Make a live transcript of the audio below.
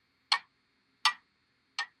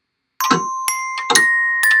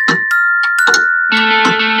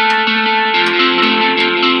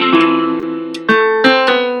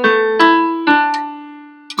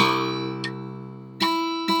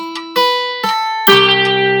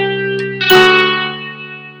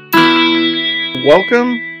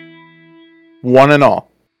Welcome, one and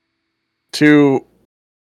all, to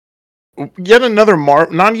yet another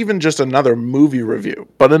not even just another movie review,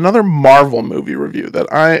 but another Marvel movie review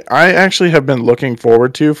that I actually have been looking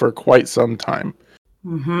forward to for quite some time.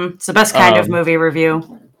 Mm-hmm. It's the best kind of movie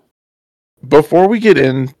review. Before we get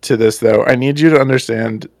into this, though, I need you to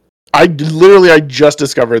understand, I just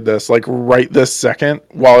discovered this, like, right this second,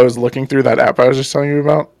 while I was looking through that app I was just telling you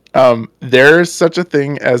about. There's such a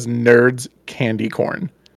thing as Nerds candy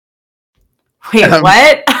corn. Wait,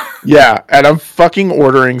 what? Yeah, and I'm fucking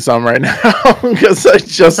ordering some right now because I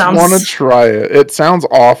just want to try it. It sounds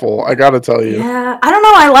awful, I gotta tell you. Yeah, I don't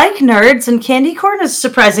know. I like Nerds, and candy corn is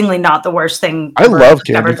surprisingly not the worst thing I love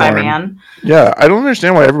candy by corn. man. Yeah, I don't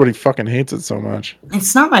understand why everybody fucking hates it so much.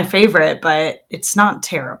 It's not my favorite, but it's not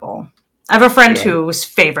terrible. I have a friend whose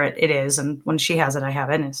favorite it is, and when she has it, I have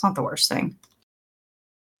it, and it's not the worst thing.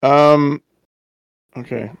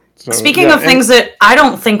 Okay. So, speaking of things that I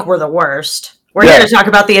don't think were the worst, we're here to talk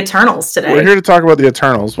about the Eternals today. We're here to talk about the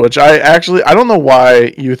Eternals, which I don't know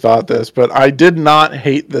why you thought this, but I did not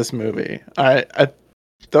hate this movie. I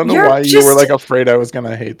don't know why you were like afraid I was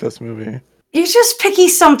gonna hate this movie. You're just picky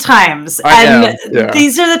sometimes.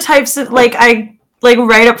 These are the types of I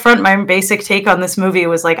right up front, my basic take on this movie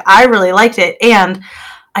was like, I really liked it, and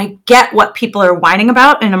I get what people are whining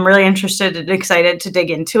about, and I'm really interested and excited to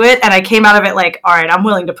dig into it. And I came out of it like, all right, I'm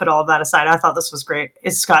willing to put all of that aside. I thought this was great.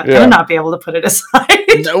 Is Scott going to not be able to put it aside?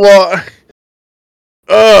 Well,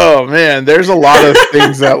 oh man, there's a lot of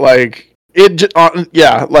things that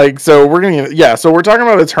so we're talking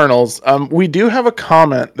about Eternals. We do have a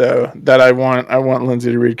comment though that I want Lindsay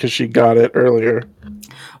to read because she got it earlier.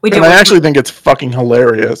 And I actually think it's fucking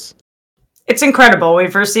hilarious. It's incredible.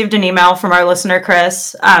 We've received an email from our listener,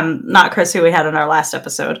 Chris. Not Chris, who we had in our last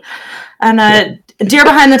episode. And Dear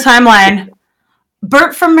Behind the Timeline,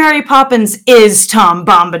 Bert from Mary Poppins is Tom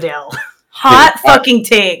Bombadil. Hot fucking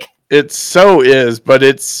take. It so is, but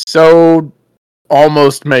it's so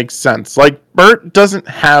almost makes sense. Like, Bert doesn't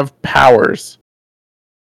have powers.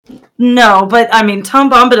 No, but I mean,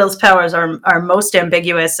 Tom Bombadil's powers are most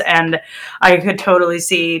ambiguous, and I could totally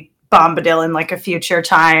see Bombadil in like a future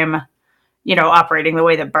time, operating the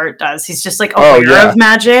way that Bert does. He's just like aware of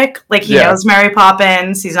magic. Like he knows Mary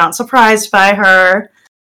Poppins. He's not surprised by her.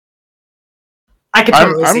 I could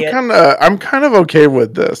totally see it. I'm kind of okay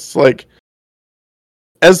with this. Like,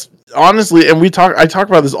 as honestly, and I talk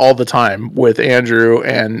about this all the time with Andrew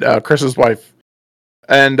and Chris's wife.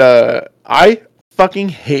 And I fucking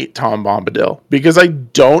hate Tom Bombadil because I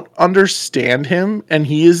don't understand him, and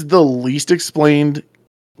he is the least explained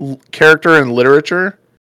character in literature,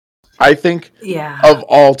 I think, of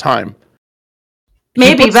all time.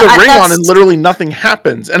 Maybe, he puts the ring on and literally nothing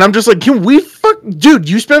happens. And I'm just like, dude,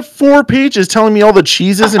 you spent 4 pages telling me all the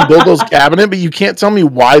cheeses in Bilbo's cabinet, but you can't tell me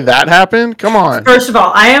why that happened? Come on. First of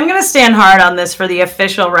all, I am going to stand hard on this for the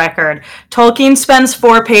official record. Tolkien spends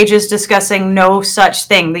 4 pages discussing no such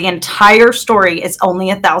thing. The entire story is only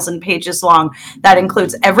 1,000 pages long. That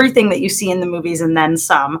includes everything that you see in the movies and then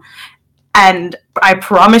some. And I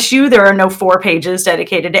promise you, there are no 4 pages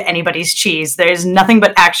dedicated to anybody's cheese. There is nothing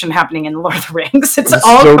but action happening in Lord of the Rings. It's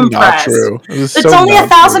all so compressed. Not true. It's only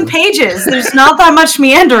 1,000 pages. There's not that much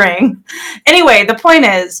meandering. Anyway, the point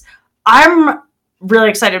is, I'm really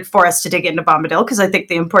excited for us to dig into Bombadil because I think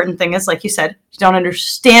the important thing is, like you said, you don't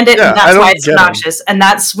understand it, and that's why it's obnoxious, and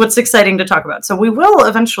that's what's exciting to talk about. So we will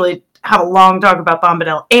eventually have a long talk about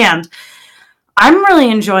Bombadil, and I'm really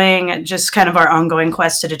enjoying just kind of our ongoing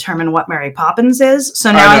quest to determine what Mary Poppins is.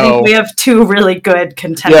 So now I think we have 2 really good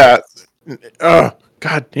contenders. Yeah. Oh,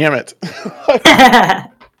 God damn it.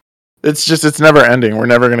 It's never ending. We're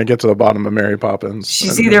never going to get to the bottom of Mary Poppins.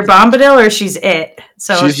 She's either Bombadil or she's it.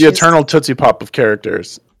 So she's the eternal Tootsie Pop of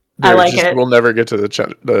characters. I like it. We'll never get to the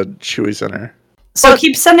Chewy Center. So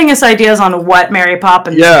keep sending us ideas on what Mary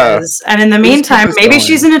Poppins is. And in the meantime, maybe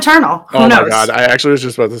she's an Eternal. Who knows? Oh my God. I actually was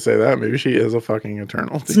just about to say that. Maybe she is a fucking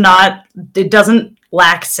Eternal. It doesn't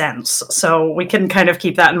lack sense. So we can kind of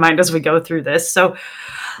keep that in mind as we go through this. So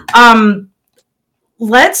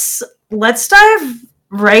let's dive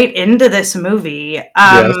right into this movie.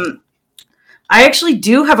 I actually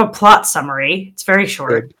do have a plot summary. It's very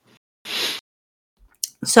short. Good.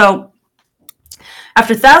 So,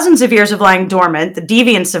 after thousands of years of lying dormant, the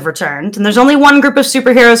deviants have returned, and there's only one group of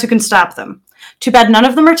superheroes who can stop them. Too bad none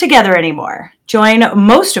of them are together anymore. Join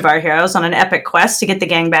most of our heroes on an epic quest to get the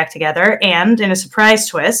gang back together, and, in a surprise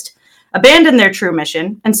twist, abandon their true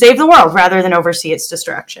mission and save the world rather than oversee its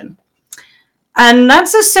destruction. And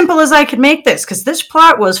that's as simple as I could make this, because this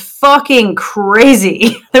plot was fucking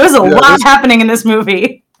crazy. There was a lot happening in this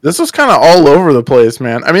movie. This was kind of all over the place,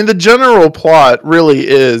 man. I mean, the general plot really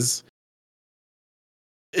is,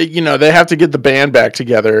 they have to get the band back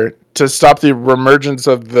together to stop the reemergence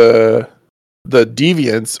of the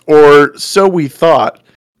deviants, or so we thought.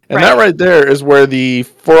 And that right there is where the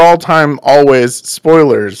for all time always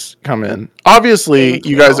spoilers come in. Obviously,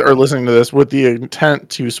 you guys are listening to this with the intent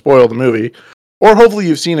to spoil the movie, or hopefully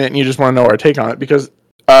you've seen it and you just want to know our take on it, because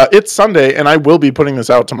it's Sunday and I will be putting this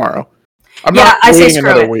out tomorrow. I'm not waiting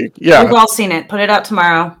another week. Yeah, we've all seen it. Put it out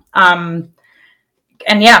tomorrow. And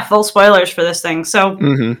yeah, full spoilers for this thing. So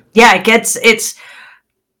yeah,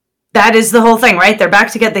 that is the whole thing, right? They're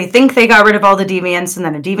back together. They think they got rid of all the deviants, and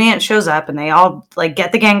then a deviant shows up, and they all like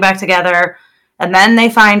get the gang back together, and then they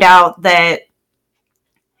find out that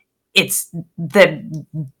it's that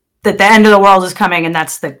the end of the world is coming, and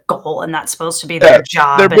that's the goal, and that's supposed to be their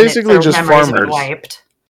job. They're basically just farmers. Wiped.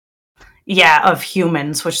 Yeah, of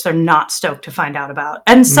humans, which they're not stoked to find out about.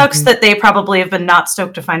 And sucks that they probably have been not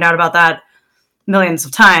stoked to find out about that millions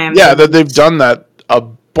of times. Yeah, that they've done that a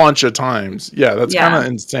bunch of times. Yeah, that's kind of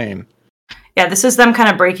insane. Yeah, this is them kind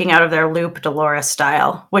of breaking out of their loop Dolores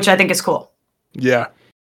style, which I think is cool. Yeah.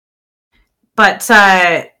 But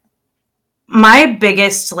my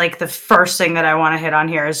biggest, like, the first thing that I want to hit on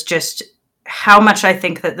here is just how much I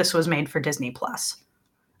think that this was made for Disney Plus.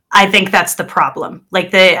 I think that's the problem.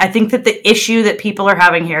 Like, I think that the issue that people are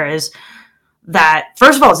having here is that,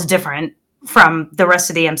 first of all, it's different from the rest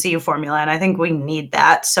of the MCU formula, and I think we need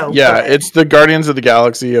that. So yeah, it's the Guardians of the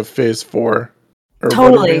Galaxy of Phase 4. Or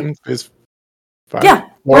totally. Phase 5? Yeah,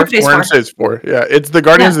 we're in Phase 4. Yeah, it's the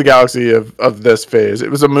Guardians of the Galaxy of this phase.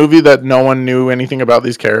 It was a movie that no one knew anything about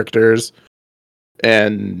these characters,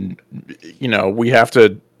 and we have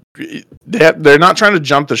to. They're not trying to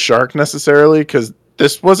jump the shark necessarily, because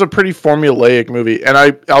this was a pretty formulaic movie, and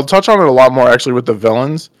I'll touch on it a lot more actually with the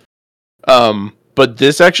villains. But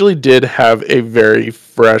this actually did have a very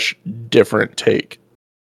fresh, different take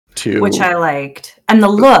to, which I liked, and the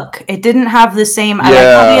look. It didn't have the same. I like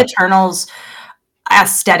how the Eternals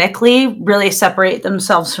aesthetically really separate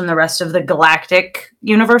themselves from the rest of the galactic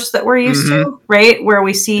universe that we're used to, right? Where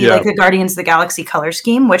we see like the Guardians of the Galaxy color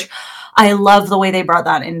scheme, which I love the way they brought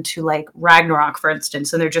that into like Ragnarok, for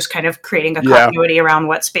instance, and they're just kind of creating a continuity around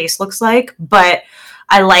what space looks like. But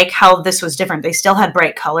I like how this was different. They still had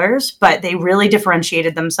bright colors, but they really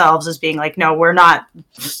differentiated themselves as being like, no, we're not,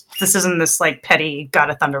 this isn't this like petty God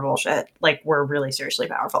of Thunder bullshit. Like, we're really seriously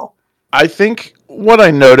powerful. I think what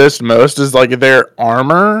I noticed most is like their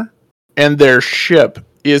armor and their ship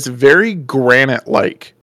is very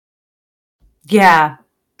granite-like. Yeah.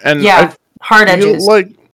 And hard edges.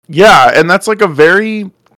 And that's like a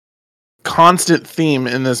very constant theme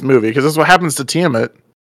in this movie, because that's what happens to Tiamat.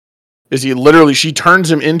 Is she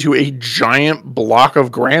turns him into a giant block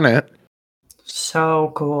of granite.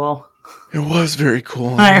 So cool. It was very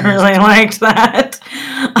cool. I really liked that.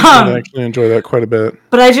 I actually enjoy that quite a bit.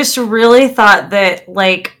 But I just really thought that,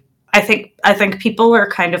 like, I think people are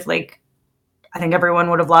kind of like, I think everyone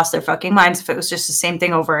would have lost their fucking minds if it was just the same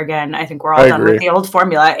thing over again. I think we're all done with the old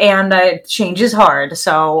formula, and change is hard.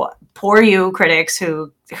 So poor you critics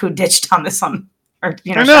who ditched on this one. Or,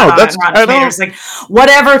 I know, that's like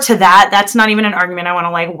whatever to that. That's not even an argument I want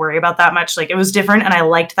to like worry about that much. Like, it was different, and I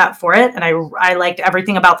liked that for it, and I liked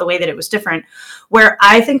everything about the way that it was different. Where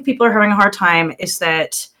I think people are having a hard time is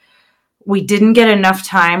that we didn't get enough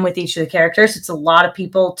time with each of the characters. It's a lot of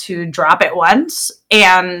people to drop at once,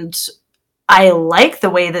 and I like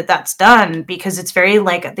the way that that's done, because it's very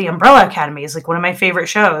like the Umbrella Academy is like one of my favorite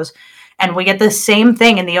shows. And we get the same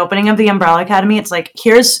thing in the opening of the Umbrella Academy. It's like,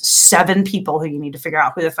 here's 7 people who you need to figure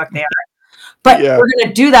out who the fuck they are. But we're going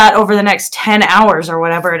to do that over the next 10 hours or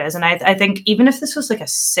whatever it is. And I think even if this was like a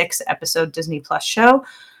 6-episode Disney Plus show,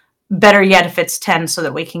 better yet if it's 10, so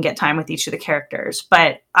that we can get time with each of the characters.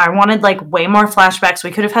 But I wanted like way more flashbacks.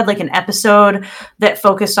 We could have had like an episode that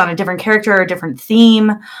focused on a different character or a different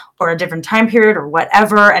theme or a different time period or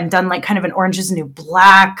whatever, and done like kind of an Orange is the New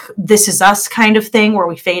Black, This Is Us kind of thing, where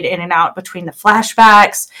we fade in and out between the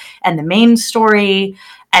flashbacks and the main story.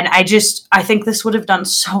 And I think this would have done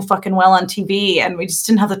so fucking well on TV, and we just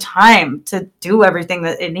didn't have the time to do everything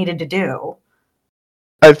that it needed to do.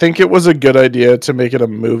 I think it was a good idea to make it a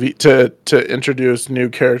movie, to introduce new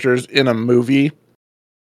characters in a movie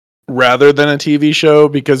rather than a TV show,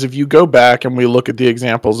 because if you go back and we look at the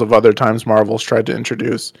examples of other times Marvel's tried to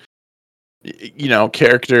introduce,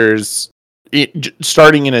 characters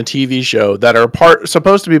starting in a TV show that are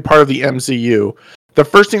supposed to be part of the MCU, the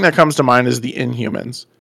first thing that comes to mind is the Inhumans.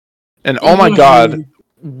 And oh my God,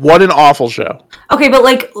 what an awful show. Okay, but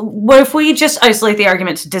like, what if we just isolate the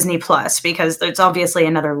argument to Disney Plus, because it's obviously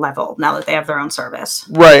another level now that they have their own service.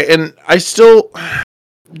 Right, and I still,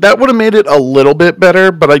 that would have made it a little bit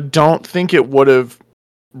better, but I don't think it would have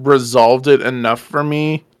resolved it enough for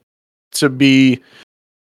me to be,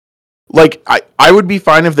 like, I would be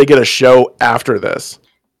fine if they get a show after this.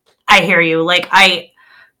 I hear you. Like,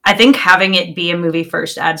 I think having it be a movie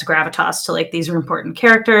first adds gravitas to, like, these are important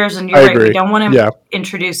characters, and you're right, agree. we don't want to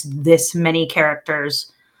introduce this many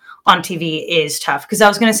characters on TV is tough. Because I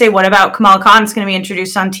was going to say, what about Kamal Khan's going to be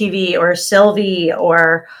introduced on TV, or Sylvie,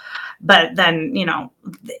 but then, you know,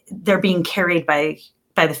 they're being carried by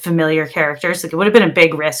the familiar characters. Like, it would have been a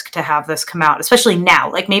big risk to have this come out, especially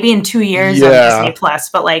now, like maybe in 2 years on Disney Plus,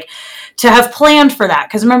 but like to have planned for that.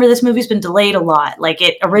 Because remember, this movie's been delayed a lot. Like,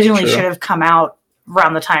 it originally should have come out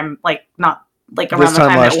around the time, like not like around the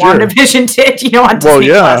time that WandaVision did, you know, on Disney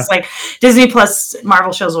Plus. Like, Disney Plus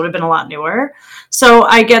Marvel shows would have been a lot newer. So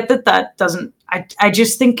I get that doesn't, I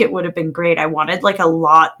just think it would have been great. I wanted like a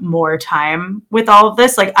lot more time with all of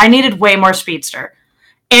this. Like, I needed way more Speedster.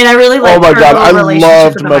 And I really liked her God, I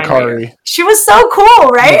loved Makari. She was so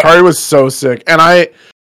cool, right? Makari was so sick. And I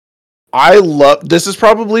love, this is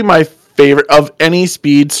probably my favorite of any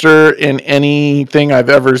speedster in anything I've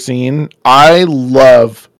ever seen. I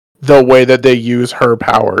love the way that they use her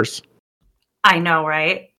powers. I know,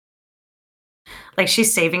 right? Like,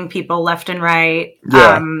 she's saving people left and right.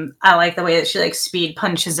 Yeah. I like the way that she like speed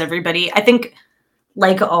punches everybody. I think,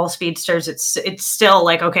 like all speedsters, it's still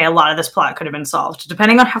like, okay, a lot of this plot could have been solved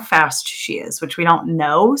depending on how fast she is, which we don't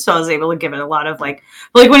know. So I was able to give it a lot of like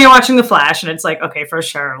when you're watching The Flash and it's like, okay, for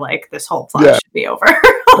sure, like this whole plot should be over.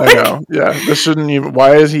 I know. Yeah. This shouldn't even,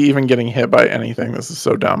 why is he even getting hit by anything? This is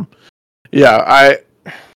so dumb. Yeah. I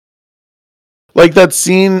like that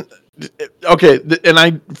scene. Okay. And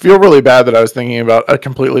I feel really bad that I was thinking about a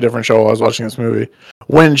completely different show while I was watching this movie.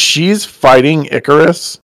 When she's fighting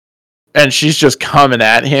Icarus, and she's just coming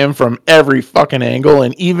at him from every fucking angle.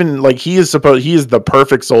 And even like he is the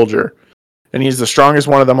perfect soldier. And he's the strongest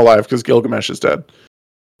one of them alive because Gilgamesh is dead.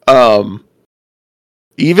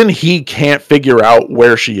 Even he can't figure out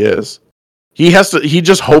where she is. He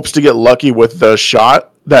just hopes to get lucky with the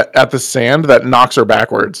shot that at the sand that knocks her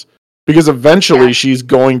backwards. Because eventually she's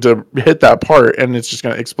going to hit that part and it's just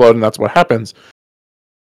going to explode. And that's what happens.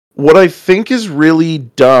 What I think is really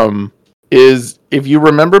dumb is, if you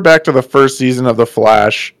remember back to the first season of The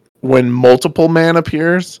Flash, when Multiple Man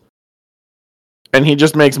appears, and he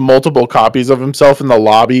just makes multiple copies of himself in the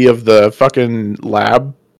lobby of the fucking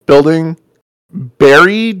lab building,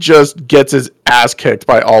 Barry just gets his ass kicked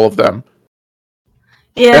by all of them.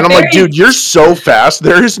 Yeah, and I'm like, dude, you're so fast.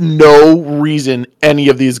 There is no reason any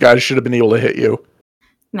of these guys should have been able to hit you.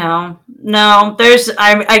 No,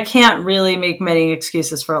 I can't really make many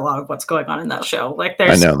excuses for a lot of what's going on in that show. Like,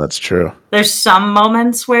 I know that's true. There's some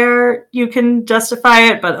moments where you can justify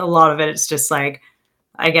it, but a lot of it is just like,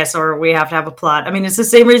 I guess, or we have to have a plot. I mean, it's the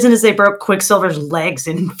same reason as they broke Quicksilver's legs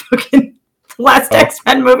in fucking the last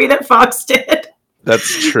X-Men movie that Fox did.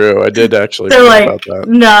 That's true. I did actually. They're like, about that.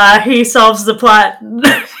 Nah, he solves the plot.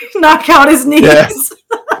 Knock out his knees. Yeah.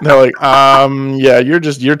 They're like, yeah,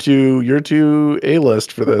 you're too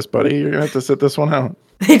A-list for this, buddy. You're gonna have to sit this one out.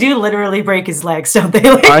 They do literally break his legs, don't they?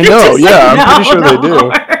 Like, I know, yeah, I'm pretty sure they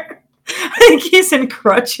do. I think he's in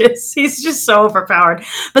crutches. He's just so overpowered.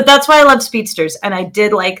 But that's why I love speedsters. And I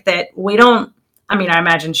did like that I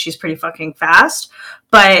imagine she's pretty fucking fast,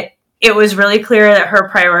 but it was really clear that her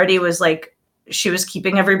priority was like, she was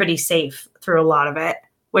keeping everybody safe through a lot of it,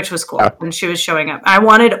 which was cool when she was showing up. I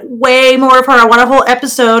wanted way more of her. I want a whole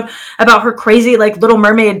episode about her crazy, like, Little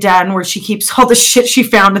Mermaid den where she keeps all the shit she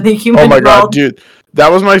found in the human world. Oh my God, dude. That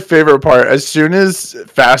was my favorite part. As soon as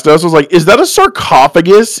Fastos was like, is that a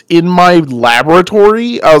sarcophagus in my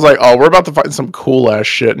laboratory? I was like, oh, we're about to find some cool ass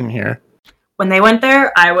shit in here. When they went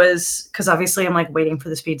there, because obviously I'm like waiting for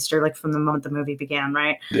the speedster, like from the moment the movie began,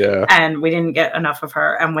 right? Yeah. And we didn't get enough of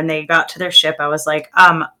her. And when they got to their ship, I was like,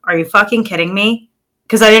 are you fucking kidding me?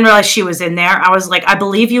 Because I didn't realize she was in there. I was like, I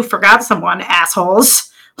believe you forgot someone,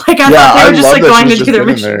 assholes. Like, I thought they were just like going to do their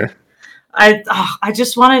mission. I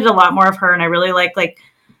just wanted a lot more of her, and I really like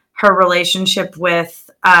her relationship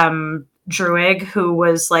with Druig, who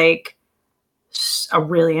was like a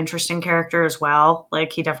really interesting character as well.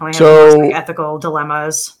 Like, he definitely has like, ethical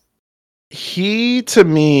dilemmas. He, to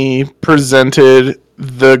me, presented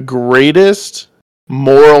the greatest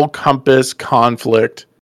moral compass conflict.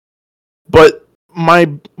 But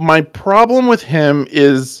my problem with him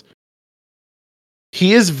is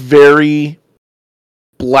he is very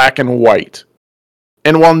black and white.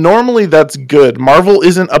 And while normally that's good, Marvel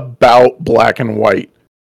isn't about black and white.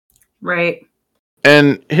 Right.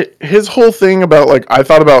 And his whole thing about, like, I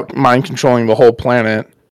thought about mind controlling the whole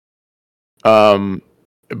planet,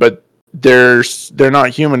 but they're not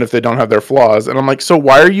human if they don't have their flaws. And I'm like, so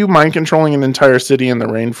why are you mind controlling an entire city in the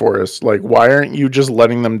rainforest? Like, why aren't you just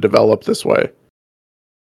letting them develop this way?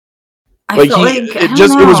 I feel like I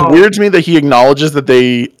don't it was know. weird to me that he acknowledges that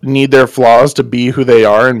they need their flaws to be who they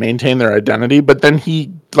are and maintain their identity, but then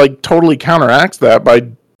he, like, totally counteracts that by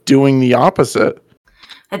doing the opposite.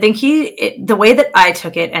 I think the way that I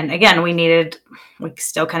took it, and again, we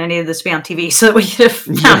still kind of needed this to be on TV so that we could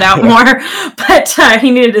have found out more, but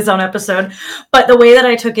he needed his own episode. But the way that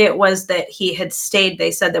I took it was that he had stayed,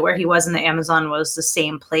 they said that where he was in the Amazon was the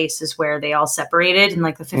same place as where they all separated in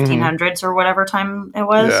like the 1500s or whatever time it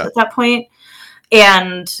was at that point.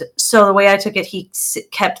 And so the way I took it, he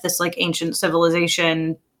kept this like ancient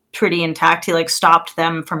civilization pretty intact. He like stopped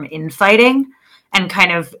them from infighting and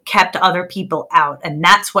kind of kept other people out. And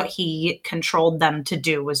that's what he controlled them to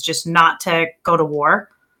do, was just not to go to war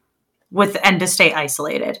and to stay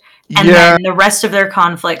isolated. And then the rest of their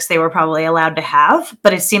conflicts they were probably allowed to have,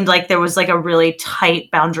 but it seemed like there was like a really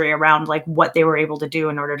tight boundary around like what they were able to do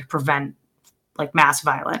in order to prevent like mass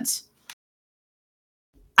violence.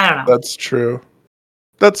 I don't know. That's true.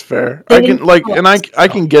 That's fair. I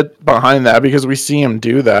can get behind that because we see him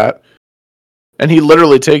do that. And he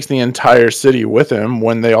literally takes the entire city with him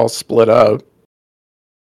when they all split up.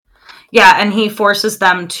 Yeah, and he forces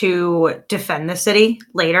them to defend the city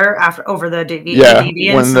later over the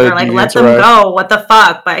deviants. When they're like, let them go. What the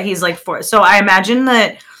fuck? But he's like, so I imagine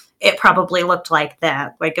that it probably looked like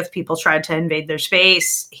that. Like if people tried to invade their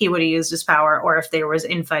space, he would have used his power. Or if there was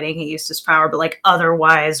infighting, he used his power. But like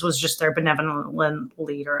otherwise was just their benevolent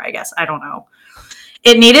leader, I guess. I don't know.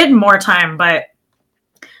 It needed more time, but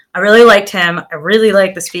I really liked him. I really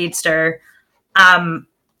liked the speedster.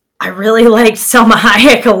 I really liked Selma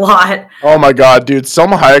Hayek a lot. Oh my god, dude.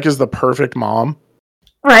 Selma Hayek is the perfect mom.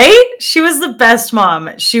 Right? She was the best mom.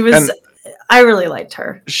 I really liked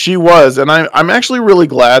her. She was, and I'm actually really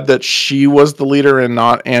glad that she was the leader and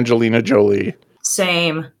not Angelina Jolie.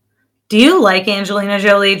 Same. Do you like Angelina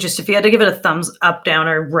Jolie? Just if you had to give it a thumbs up, down,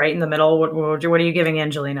 or right in the middle, what are you giving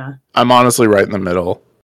Angelina? I'm honestly right in the middle.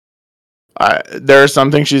 There are some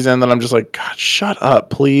things she's in that I'm just like, God, shut up,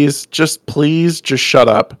 please. Just shut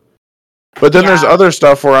up. But then there's other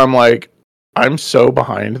stuff where I'm like, I'm so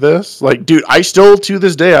behind this. Like, dude, I still, to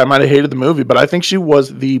this day, I might have hated the movie, but I think she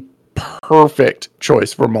was the perfect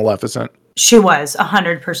choice for Maleficent. She was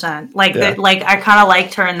 100%. Like, I kind of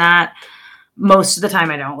liked her in that. Most of the time,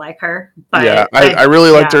 I don't like her. But yeah, I really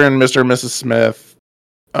liked her in Mr. and Mrs. Smith.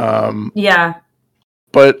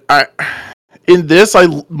 But in this,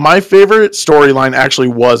 my favorite storyline actually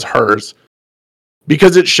was hers,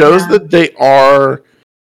 because it shows that they are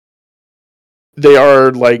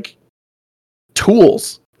like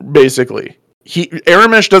tools, basically.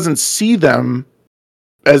 Aramesh doesn't see them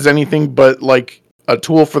as anything but like a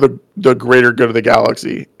tool for the greater good of the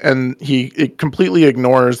galaxy, and it completely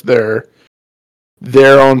ignores their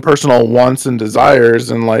own personal wants and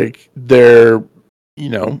desires and like their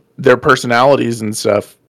personalities and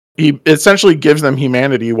stuff. He essentially gives them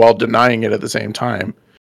humanity while denying it at the same time.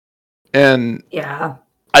 And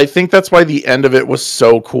I think that's why the end of it was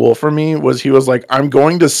so cool for me, was he was like, I'm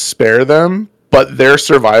going to spare them, but their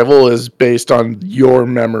survival is based on your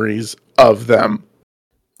memories of them.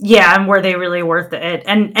 Yeah, and were they really worth it?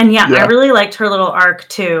 And I really liked her little arc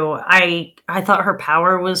too. I thought her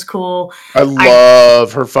power was cool. I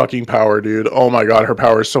love her fucking power, dude. Oh my god, her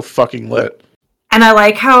power is so fucking lit. And I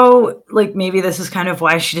like how, like, maybe this is kind of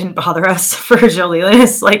why she didn't bother us for her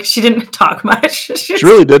Jolie-ness. Like, she didn't talk much. She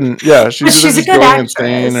really didn't. Yeah, she's a good actress.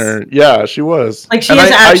 She was. Like, she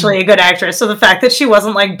is actually a good actress. So the fact that she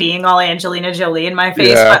wasn't, like, being all Angelina Jolie in my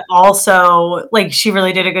face, but also, like, she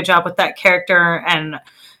really did a good job with that character and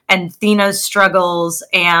Thena's struggles,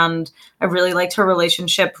 and I really liked her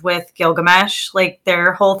relationship with Gilgamesh. Like,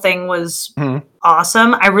 their whole thing was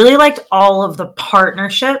awesome. I really liked all of the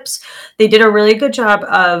partnerships. They did a really good job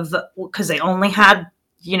of, because they only had,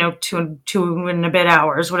 2 and a bit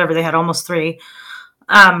hours, whatever they had, almost 3,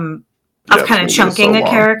 of kind of chunking the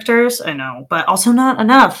characters. I know, but also not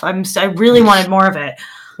enough. I really wanted more of it.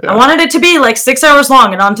 Yeah. I wanted it to be like 6 hours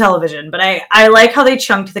long and on television, but I like how they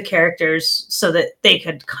chunked the characters so that they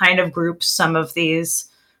could kind of group some of these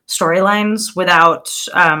storylines without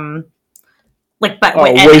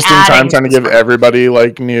wasting time trying to give everybody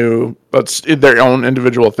like new, but their own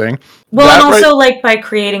individual thing. Well, and also like by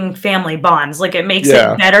creating family bonds, like it makes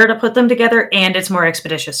it better to put them together, and it's more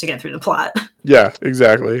expeditious to get through the plot. Yeah,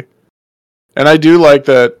 exactly. And I do like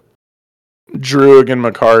that Druig and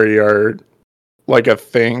Makari are like a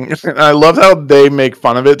thing. And I love how they make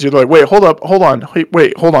fun of it too. They're like, wait, hold on.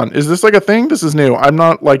 Wait, hold on. Is this like a thing? This is new. I'm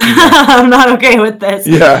not liking that. I'm not okay with this.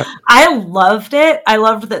 Yeah. I loved it. I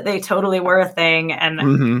loved that they totally were a thing,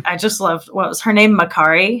 and I just loved, what was her name?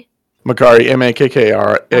 Makari, Makkari.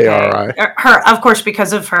 Okay. Her, of course,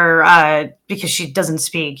 because of her, because she doesn't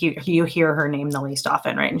speak. You hear her name the least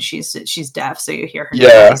often, right? And she's deaf, so you hear her name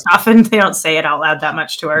the least often. They don't say it out loud that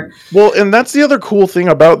much to her. Well, and that's the other cool thing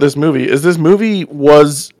about this movie is this movie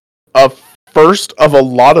was a first of a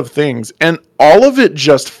lot of things, and all of it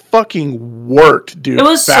just fucking worked, dude. It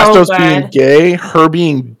was Fastos so good. being gay, her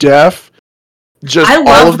being deaf. Just I all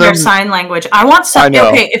love of them. their sign language. I want some.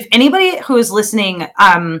 Okay, if anybody who is listening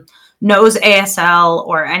knows ASL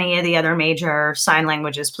or any of the other major sign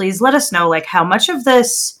languages, please let us know, like, how much of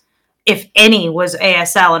this, if any, was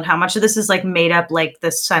ASL and how much of this is like made up, like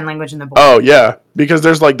this sign language in the book. Oh yeah, because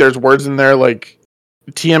there's words in there like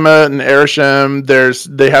Tiamat and Erisham.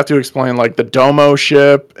 They have to explain like the Domo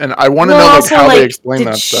ship, and I want to know like how they explain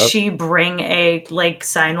that stuff. Did she bring a like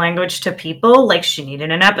sign language to people? Like she needed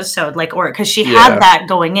an episode, like, or because she had that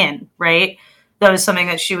going in, right? That was something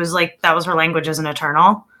that she was like, that was her language as an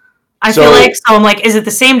Eternal. I feel like, so I'm like, is it the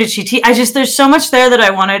same? Did she teach? There's so much there that I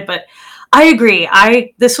wanted, but I agree.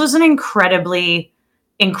 This was an incredibly,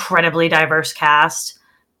 incredibly diverse cast,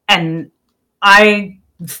 and I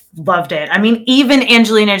loved it. I mean, even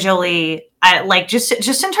Angelina Jolie, I like just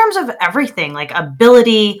in terms of everything, like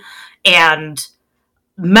ability and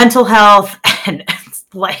mental health and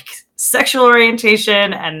like sexual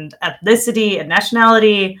orientation and ethnicity and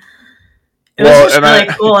nationality. It was just really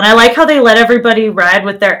cool, and I like how they let everybody ride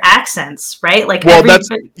with their accents, right? Like, well, that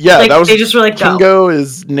was, they just were like, Kingo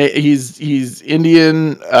is he's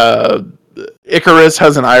Indian. Icarus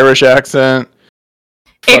has an Irish accent.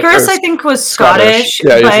 Icarus, I think, was Scottish.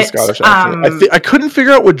 Yeah, he's a Scottish accent. I couldn't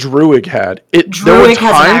figure out what Druig had. Druig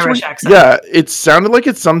has an Irish accent. Yeah, it sounded like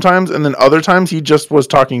it sometimes, and then other times he just was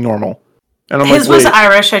talking normal. And his was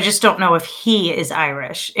Irish. I just don't know if he is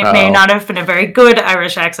Irish. It may not have been a very good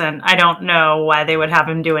Irish accent. I don't know why they would have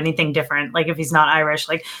him do anything different. Like if he's not Irish,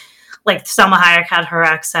 like Selma Hayek had her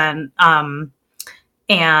accent, and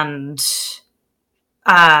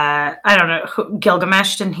I don't know,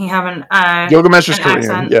 Gilgamesh, didn't he have an Gilgamesh is Korean?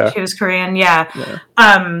 Accent? Yeah, he was Korean. Yeah.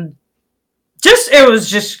 It was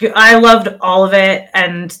just, I loved all of it,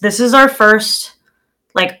 and this is our first,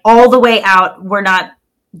 like, all the way out.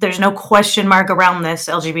 There's no question mark around this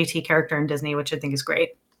LGBT character in Disney, which I think is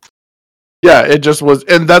great. Yeah, it just was,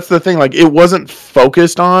 and that's the thing, like, it wasn't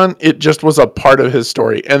focused on, it just was a part of his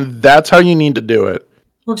story, and that's how you need to do it.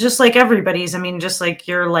 Well, just like everybody's, I mean, just like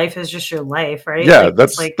your life is just your life, right? Yeah,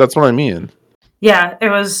 that's what I mean. Yeah, it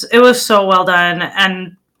was so well done,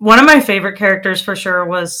 and one of my favorite characters for sure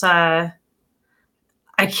was, I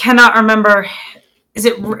cannot remember, is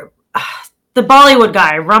it... the Bollywood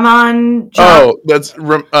guy, Raman. Oh, that's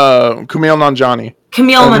Kumail Nanjiani.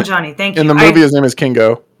 Kumail Nanjiani, thank you. In the movie, his name is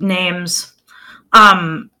Kingo. Names.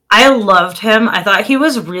 I loved him. I thought he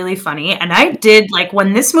was really funny, and I did, like,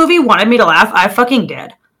 when this movie wanted me to laugh, I fucking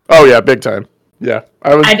did. Oh yeah, big time. Yeah,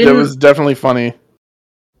 it was definitely funny.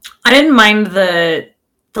 I didn't mind the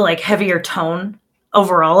like heavier tone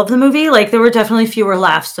overall of the movie. Like, there were definitely fewer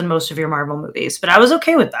laughs than most of your Marvel movies, but I was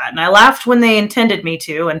okay with that, and I laughed when they intended me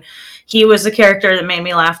to, and he was the character that made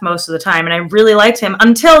me laugh most of the time, and I really liked him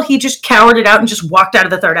until he just cowered it out and just walked out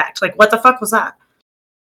of the third act. Like, what the fuck was that?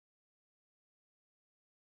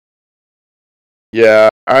 Yeah,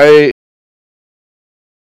 I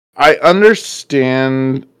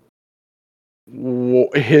understand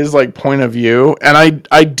his like point of view, and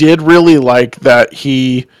I did really like that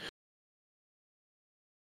he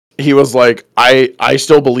was like, I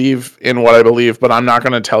still believe in what I believe, but I'm not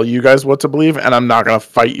going to tell you guys what to believe, and I'm not going to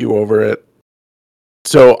fight you over it.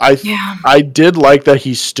 So I did like that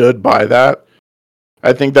he stood by that.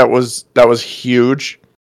 I think that was huge.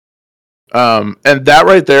 And that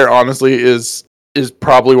right there, honestly, is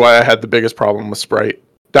probably why I had the biggest problem with Sprite.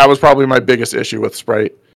 That was probably my biggest issue with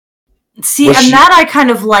Sprite. See, that I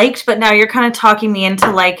kind of liked, but now you're kind of talking me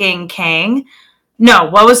into liking Kang. No,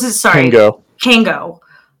 what was it? Sorry. Kango.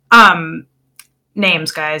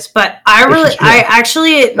 Names, guys. But I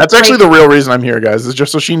actually... That's actually the real reason I'm here, guys, is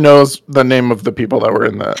just so she knows the name of the people that were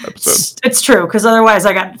in the episode. It's true, because otherwise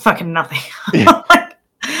I got fucking nothing. Yeah. But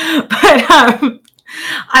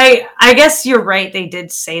I guess you're right, they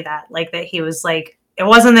did say that. Like, that he was like... It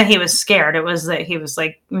wasn't that he was scared, it was that he was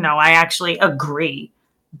like, no, I actually agree,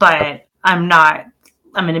 but I'm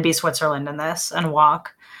going to be Switzerland in this and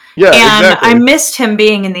walk. Yeah, and exactly. I missed him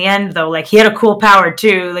being in the end, though. Like, he had a cool power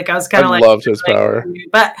too. Like, I was kind of like, loved his power.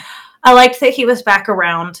 But I liked that he was back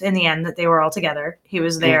around in the end, that they were all together. He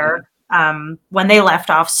was there when they left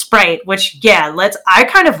off Sprite, which, yeah, I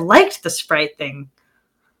kind of liked the Sprite thing.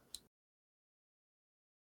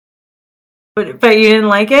 But you didn't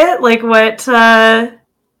like it? Like, what?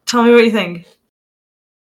 Tell me what you think.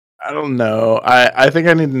 I don't know. I think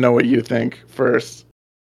I need to know what you think first.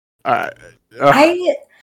 I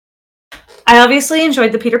obviously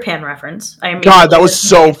enjoyed the Peter Pan reference. God, that was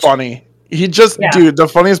so funny. He just, dude, the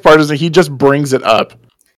funniest part is that he just brings it up.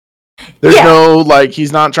 There's no, like,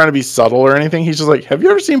 he's not trying to be subtle or anything. He's just like, have you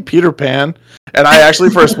ever seen Peter Pan? And I actually,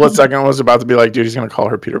 for a split second, was about to be like, dude, he's going to call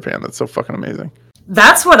her Peter Pan. That's so fucking amazing.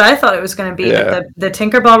 That's what I thought it was going to be. Yeah. The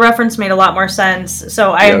Tinkerbell reference made a lot more sense.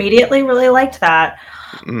 So I immediately really liked that.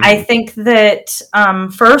 I think that,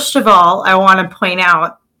 first of all, I want to point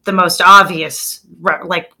out the most obvious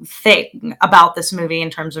thing about this movie in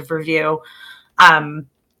terms of review.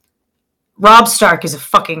 Robb Stark is a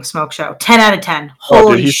fucking smoke show. 10 out of 10.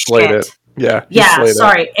 Holy shit. Slayed it. Yeah.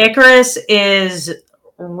 Sorry. Icarus is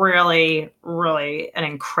really, really an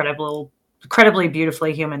incredibly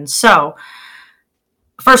beautifully human. So,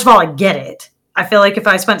 first of all, I get it. I feel like if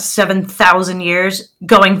I spent 7,000 years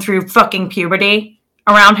going through fucking puberty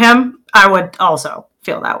around him, I would also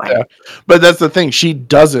feel that way. Yeah. But that's the thing. She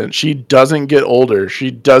doesn't get older. She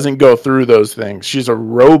doesn't go through those things. She's a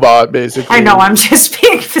robot, basically. I know. I'm just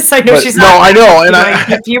being, because I know she's not. No, I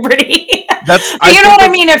know. And puberty. You know what I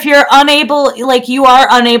mean? If you're unable, like, you are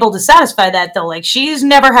unable to satisfy that, though. Like, she's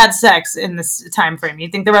never had sex in this time frame. You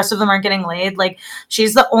think the rest of them aren't getting laid? Like,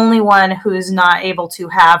 she's the only one who's not able to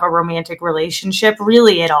have a romantic relationship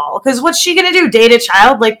really at all. Because what's she gonna do? Date a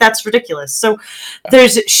child? Like, that's ridiculous. So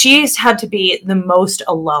she's had to be the most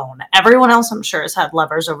alone. Everyone else, I'm sure, has had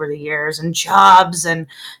lovers over the years and jobs, and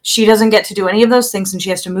she doesn't get to do any of those things, and she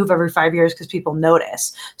has to move every 5 years because people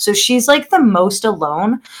notice. So she's like the most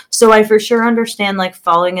alone. So I for sure understand, like,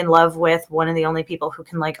 falling in love with one of the only people who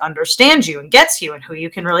can, like, understand you and gets you and who you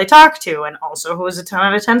can really talk to, and also who is a 10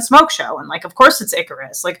 out of 10 smoke show. And, like, of course it's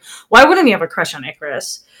Icarus. Like, why wouldn't you have a crush on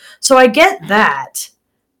Icarus? So I get that.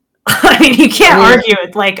 I mean, you can't argue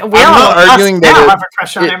it. Like, we all have a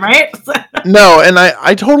crush on him, right? No, and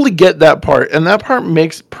I totally get that part, and that part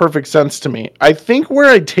makes perfect sense to me. I think where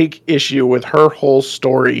I take issue with her whole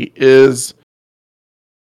story is,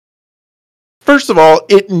 first of all,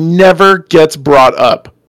 it never gets brought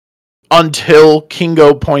up until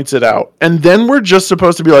Kingo points it out. And then we're just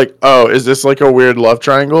supposed to be like, oh, is this like a weird love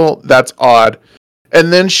triangle? That's odd.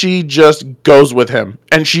 And then she just goes with him.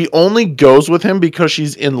 And she only goes with him because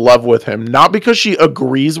she's in love with him. Not because she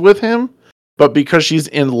agrees with him, but because she's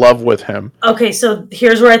in love with him. Okay, so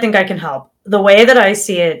here's where I think I can help. The way that I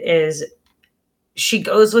see it is she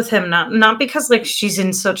goes with him not because, like, she's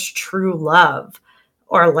in such true love,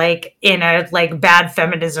 or, like, in a, like, bad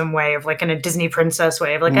feminism way of, like, in a Disney princess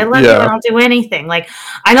way of, like, I love you and I'll do anything. Like,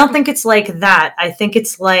 I don't think it's like that. I think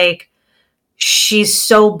it's like she's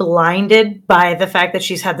so blinded by the fact that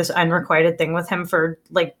she's had this unrequited thing with him for,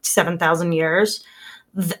 like, 7,000 years.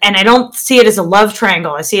 And I don't see it as a love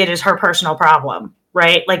triangle. I see it as her personal problem.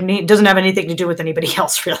 Right? Like, it doesn't have anything to do with anybody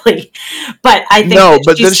else, really. But I think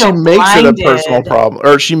but then she makes it a personal problem,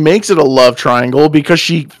 or she makes it a love triangle because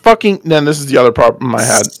she fucking. Then this is the other problem I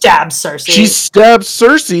had. Stabs Cersei. She stabs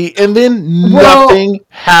Cersei, and then nothing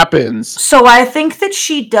happens. So I think that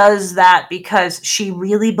she does that because she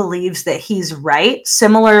really believes that he's right,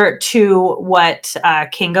 similar to what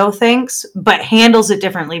Kingo thinks, but handles it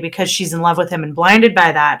differently because she's in love with him and blinded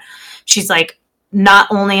by that. She's like, not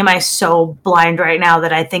only am I so blind right now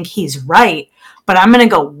that I think he's right, but I'm going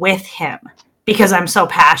to go with him because I'm so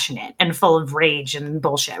passionate and full of rage and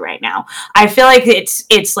bullshit right now. I feel like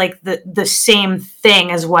it's like the same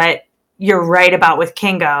thing as what you're right about with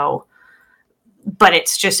Kingo, but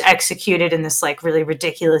it's just executed in this, like, really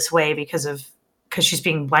ridiculous way because she's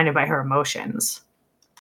being blinded by her emotions.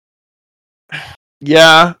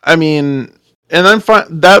 Yeah, I mean, and I'm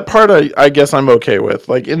fine. That part, I guess I'm okay with.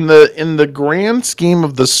 Like, in the grand scheme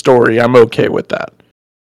of the story, I'm okay with that.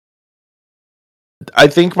 I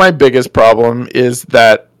think my biggest problem is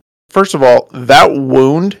that, first of all, that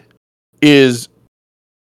wound is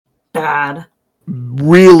bad,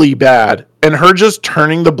 really bad, and her just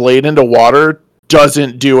turning the blade into water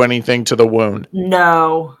doesn't do anything to the wound.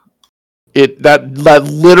 No, that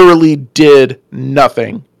literally did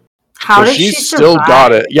nothing. How did she still survive?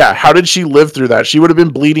 Got it? Yeah. How did she live through that? She would have been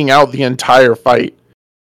bleeding out the entire fight.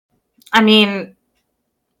 I mean,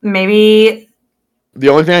 maybe. The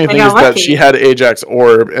only thing I think is that she had Ajax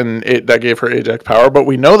orb, and that gave her Ajax power. But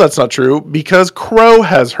we know that's not true because Crow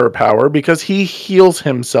has her power because he heals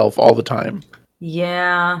himself all the time.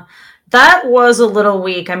 Yeah, That was a little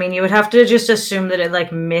weak. I mean, you would have to just assume that it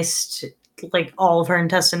like missed like all of her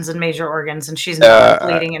intestines and major organs, and she's not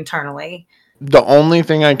bleeding internally. The only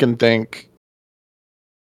thing I can think.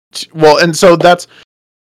 Well, and so that's.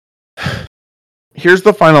 Here's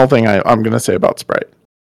the final thing I'm going to say about Sprite.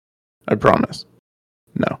 I promise.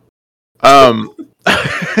 No.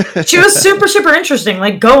 She was super, super interesting.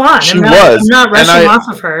 Like, go on. I'm not rushing off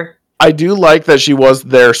of her. I do like that she was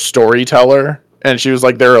their storyteller, and she was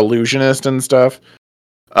like their illusionist and stuff.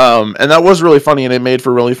 And that was really funny, and it made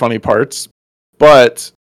for really funny parts.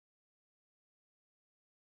 But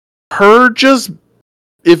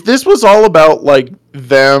if this was all about like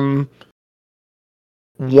them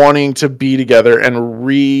wanting to be together and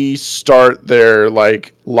restart their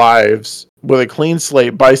like lives with a clean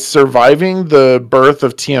slate by surviving the birth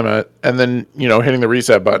of Tiamat and then, hitting the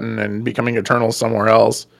reset button and becoming eternal somewhere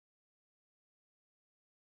else.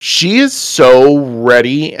 She is so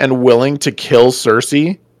ready and willing to kill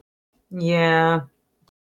Cersei. Yeah.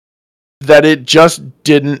 That it just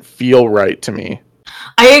didn't feel right to me.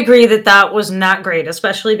 I agree that was not great,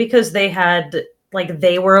 especially because they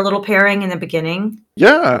were a little pairing in the beginning.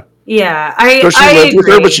 Yeah. Yeah. So she lived with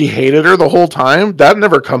her, but she hated her the whole time? That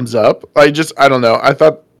never comes up. I don't know. I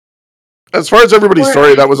thought, as far as everybody's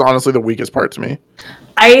story, that was honestly the weakest part to me.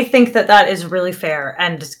 I think that is really fair,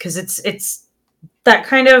 and because it's that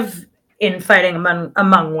kind of infighting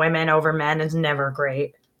among women over men is never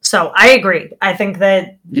great. So I agree. I think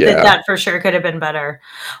that for sure could have been better.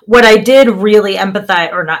 What I did really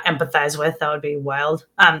sympathize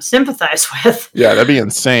with. Yeah, that'd be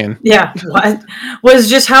insane. Yeah, what was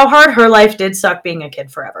just how hard her life did suck being a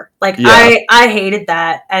kid forever. Like I hated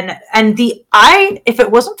that, and if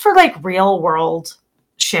it wasn't for like real world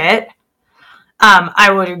shit,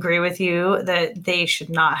 I would agree with you that they should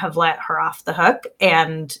not have let her off the hook,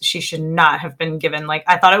 and she should not have been given, like,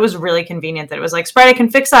 I thought it was really convenient that it was like, Sprite, I can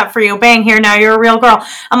fix that for you. Bang, here, now you're a real girl.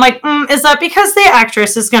 I'm like, is that because the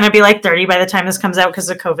actress is going to be like 30 by the time this comes out because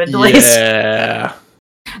of COVID delays? Yeah.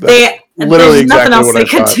 There's exactly nothing else they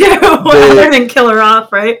could do other than kill her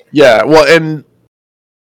off, right? Yeah, well, and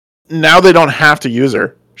now they don't have to use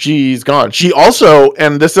her. She's gone. She also,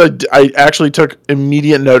 and this, I actually took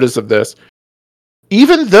immediate notice of this,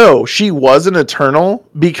 even though she was an Eternal,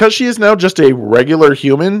 because she is now just a regular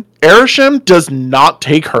human, Arishem does not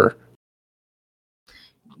take her.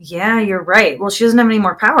 Yeah, you're right. Well, she doesn't have any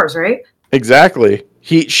more powers, right? Exactly.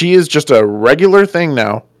 She is just a regular thing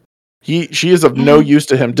now. She is of no use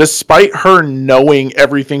to him, despite her knowing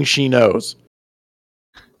everything she knows.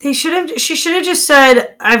 She should have just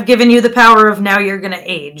said, I've given you the power of now you're going to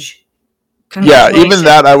age. Yeah, even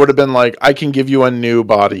that I would have been like, I can give you a new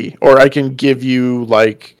body, or I can give you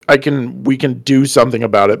we can do something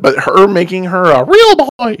about it. But her making her a real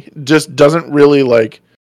boy just doesn't really like.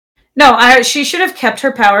 No, she should have kept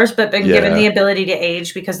her powers, but been given the ability to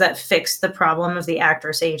age, because that fixed the problem of the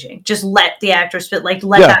actress aging. Just let the actress,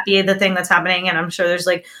 that be the thing that's happening. And I'm sure there's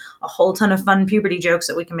like a whole ton of fun puberty jokes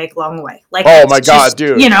that we can make along the way. Like, oh my God,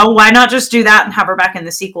 dude! Why not just do that and have her back in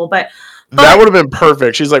the sequel? But that would have been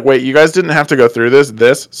perfect. She's like, wait, you guys didn't have to go through this.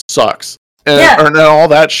 This sucks. And all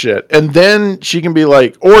that shit. And then she can be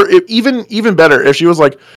like, or even better, if she was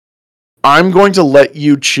like, I'm going to let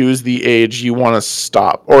you choose the age you want to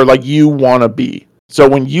stop, or like you want to be. So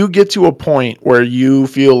when you get to a point where you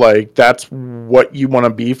feel like that's what you want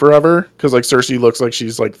to be forever, because like Cersei looks like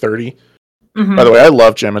she's like 30. Mm-hmm. By the way, I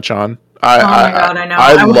love Gemma Chan. Oh my God, I know.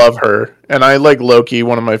 I love her. And I like Loki.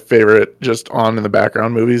 One of my favorite just on in the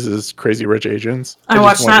background movies is Crazy Rich Asians. I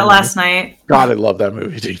watched that last night. God, I love that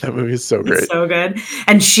movie, dude. That movie is so great. It's so good.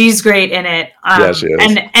 And she's great in it. Yeah, she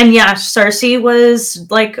is. And yeah, Cersei was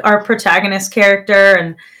like our protagonist character,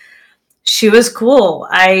 and she was cool.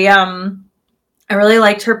 I really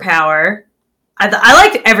liked her power. I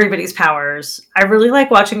liked everybody's powers. I really like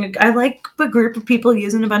watching. I like a group of people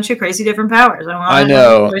using a bunch of crazy different powers.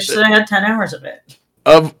 I wish that I had 10 hours of it.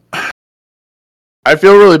 I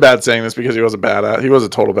feel really bad saying this because he was a badass. He was a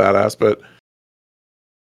total badass, but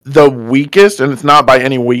the weakest, and it's not by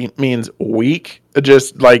any means weak,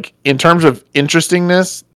 just like in terms of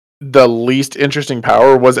interestingness, the least interesting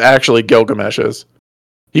power was actually Gilgamesh's.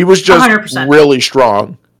 He was just 100%. Really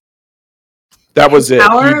strong. That was it.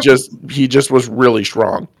 Power, he just was really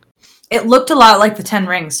strong. It looked a lot like the 10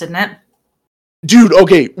 Rings, didn't it? Dude,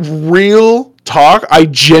 okay, real talk. I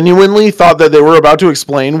genuinely thought that they were about to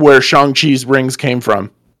explain where Shang-Chi's rings came from.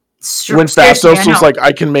 When Phastos was like,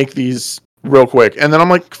 I can make these real quick. And then I'm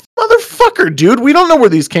like, motherfucker, dude, we don't know where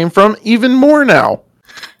these came from even more now.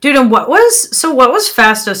 Dude, and what was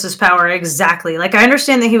Phastos' power exactly? Like, I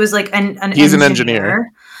understand that he was like he's an engineer.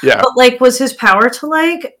 Yeah. But like, was his power to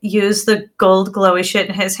like use the gold glowy shit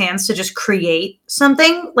in his hands to just create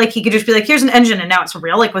something? Like he could just be like, here's an engine and now it's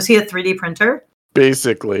real. Like, was he a 3D printer?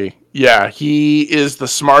 Basically, yeah, he is the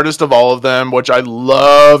smartest of all of them, which I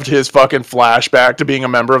loved his fucking flashback to being a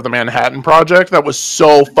member of the Manhattan Project. That was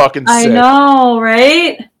so fucking sick. I know,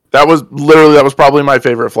 right? That was probably my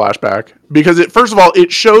favorite flashback because first of all,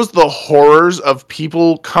 it shows the horrors of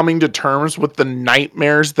people coming to terms with the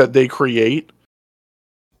nightmares that they create.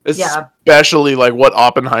 Especially like what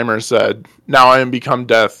Oppenheimer said, "Now I am become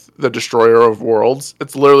death, the destroyer of worlds."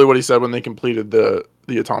 It's literally what he said when they completed the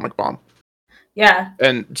atomic bomb. Yeah.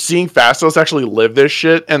 And seeing Fastos actually live this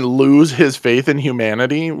shit and lose his faith in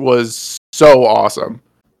humanity was so awesome.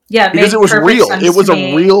 Yeah, because it was real. It was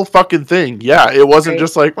a real fucking thing. Yeah, it wasn't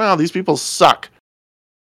just like, well, these people suck.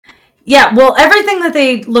 Yeah, well, everything that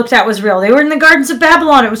they looked at was real. They were in the Gardens of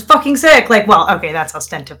Babylon. It was fucking sick. Like, well, okay, that's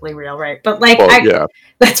ostensibly real, right? But like, yeah,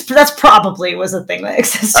 that's probably was a thing that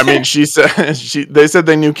existed. I mean, they said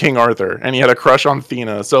they knew King Arthur and he had a crush on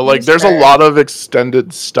Thena. So like, there's a lot of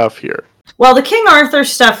extended stuff here. Well, the King Arthur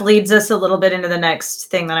stuff leads us a little bit into the next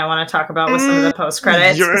thing that I want to talk about with some of the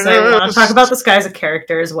post-credits. Because I want to talk about this guy as a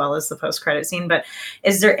character as well as the post-credit scene. But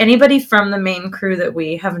is there anybody from the main crew that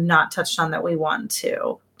we have not touched on that we want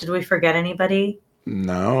to? Did we forget anybody?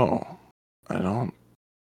 No, I don't.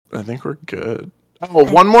 I think we're good. Oh,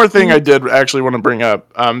 one more thing I did actually want to bring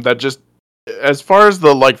up. That just, as far as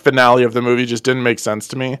the like finale of the movie, just didn't make sense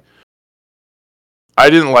to me. I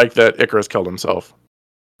didn't like that Icarus killed himself.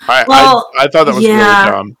 I thought that was really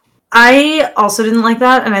dumb. I also didn't like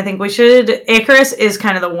that, and I think we should. Icarus is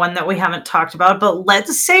kind of the one that we haven't talked about, but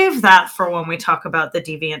let's save that for when we talk about the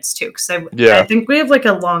Deviants too, because I think we have like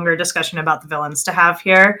a longer discussion about the villains to have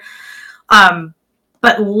here.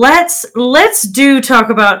 But let's talk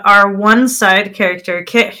about our one side character,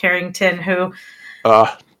 Kit Harington, who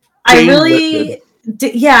I really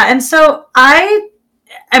and so I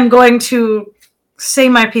am going to say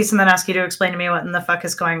my piece and then ask you to explain to me what in the fuck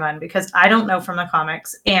is going on, because I don't know from the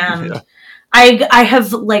comics, and I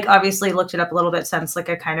have like obviously looked it up a little bit since, like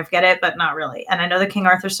I kind of get it, but not really. And I know the King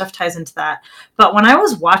Arthur stuff ties into that. But when I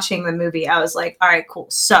was watching the movie, I was like, all right, cool.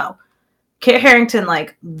 So Kit Harington,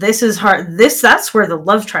 like, this is hard. That's where the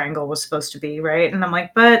love triangle was supposed to be, right? And I'm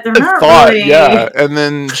like, but they're not really. Yeah. And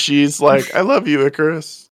then she's like, I love you,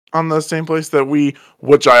 Icarus. On the same place that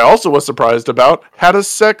which I also was surprised about, had a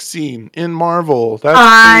sex scene in Marvel. That's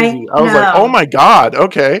crazy. I was like, oh my god,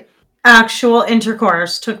 okay. Actual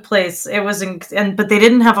intercourse took place. It was but they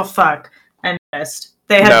didn't have a fuck. I noticed.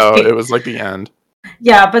 It was like the end.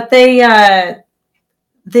 Yeah, but they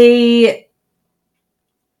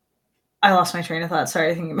I lost my train of thought.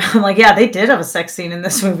 Sorry, I'm like, yeah, they did have a sex scene in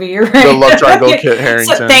this movie. You're right. The love triangle, Kit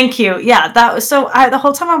Harington. So, thank you. Yeah, that was so. The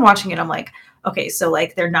whole time I'm watching it, I'm like, okay, so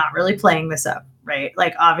like they're not really playing this up, right?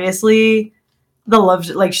 Like obviously, the love,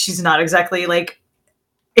 like she's not exactly like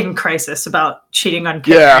in crisis about cheating on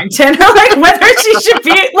Kit Harington, or like whether she should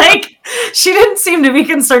be like. She didn't seem to be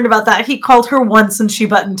concerned about that. He called her once and she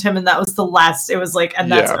buttoned him, and that was the last. It was like,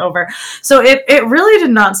 and that's over. So it really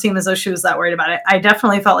did not seem as though she was that worried about it. I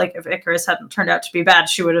definitely felt like if Icarus hadn't turned out to be bad,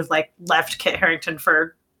 she would have like left Kit Harington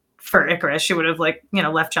for Icarus. She would have like, you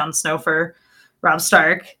know, left Jon Snow for Robb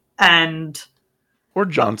Stark or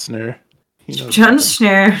Jon Snow. Jon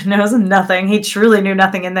Snow knows nothing. He truly knew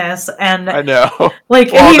nothing in this, and I know.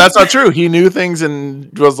 Like, well, that's not true. He knew things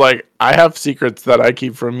and was like, "I have secrets that I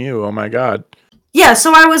keep from you." Oh my god. Yeah.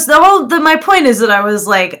 So I was my point is that I was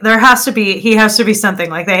like, he has to be something.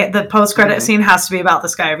 Like the post credit scene has to be about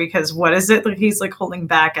this guy, because what is it that he's like holding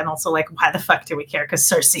back, and also like, why the fuck do we care? Because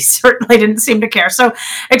Cersei certainly didn't seem to care. So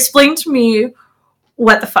explain to me.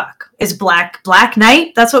 What the fuck is Black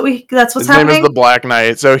Knight? That's what's happening. His name is the Black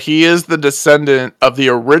Knight. So he is the descendant of the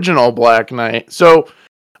original Black Knight. So,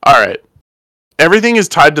 all right, everything is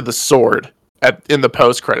tied to the sword in the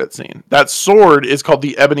post-credit scene. That sword is called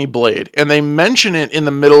the Ebony Blade, and they mention it in the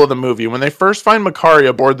middle of the movie when they first find Makari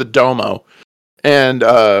aboard the Domo, and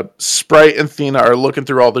Sprite and Thena are looking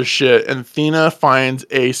through all this shit, and Thena finds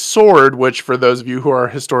a sword, which for those of you who are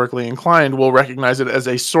historically inclined will recognize it as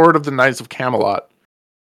a sword of the Knights of Camelot.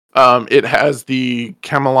 It has the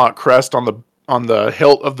Camelot crest on the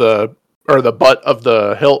hilt of the butt of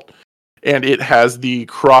the hilt, and it has the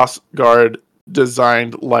cross guard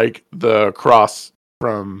designed like the cross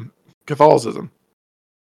from Catholicism.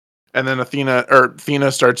 And then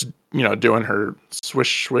Athena starts, doing her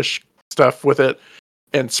swish swish stuff with it,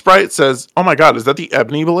 and Sprite says, "Oh my god, is that the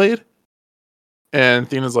Ebony Blade?" And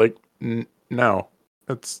Athena's like, "No,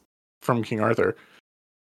 it's from King Arthur."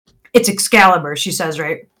 It's Excalibur, she says,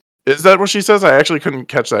 right? Is that what she says? I actually couldn't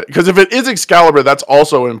catch that. Because if it is Excalibur, that's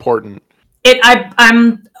also important.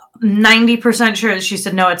 I'm 90% sure that she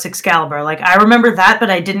said, no, it's Excalibur. Like, I remember that, but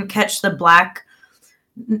I didn't catch the black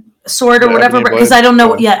sword or whatever, because I don't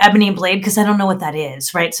know. Ebony blade, because I don't know what that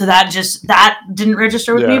is, right? So that didn't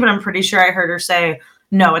register with me, but I'm pretty sure I heard her say,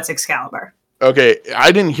 no, it's Excalibur. Okay,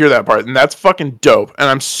 I didn't hear that part, and that's fucking dope, and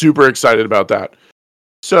I'm super excited about that.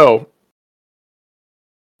 So,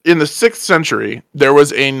 in the 6th century, there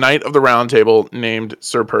was a Knight of the Round Table named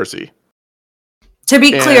Sir Percy. To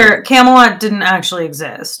be clear, Camelot didn't actually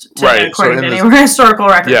exist, according to any historical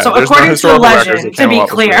record. Yeah, so according to legend, to be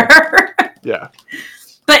clear. Yeah.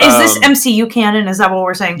 But is this MCU canon? Is that what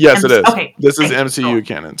we're saying? Yes, it is. Okay. This is MCU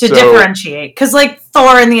canon. To differentiate. Because, like,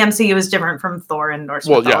 Thor in the MCU is different from Thor in Norse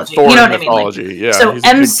mythology. Thor you know in mythology. I mean? So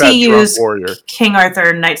MCU's King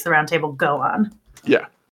Arthur, Knights of the Round Table, go on. Yeah.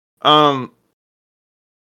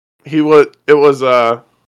 It was a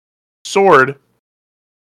sword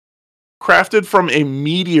crafted from a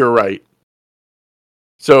meteorite.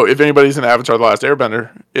 So if anybody's in Avatar The Last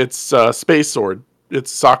Airbender, it's a space sword.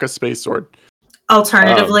 It's Sokka's space sword.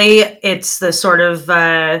 Alternatively, it's the sort of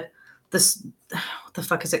this. What the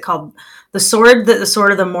fuck is it called? The sword that the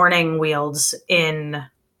Sword of the Morning wields in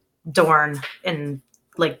Dorne in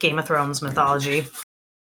like Game of Thrones mythology.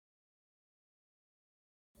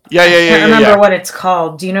 Yeah. I can't remember what it's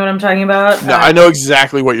called. Do you know what I'm talking about? No, I know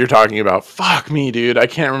exactly what you're talking about. Fuck me, dude. I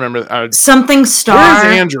can't remember. Something Star.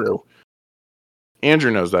 Where's Andrew?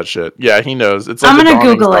 Andrew knows that shit. Yeah, he knows. It's like I'm gonna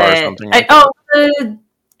Google it.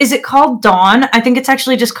 Is it called Dawn? I think it's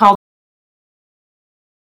actually just called.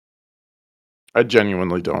 I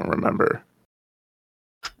genuinely don't remember.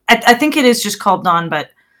 I think it is just called Dawn, but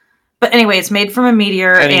anyway, it's made from a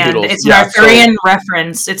meteor, and it's an Arthurian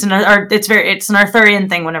reference. It's an Arthurian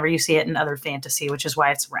thing whenever you see it in other fantasy, which is why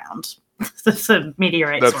it's round. It's a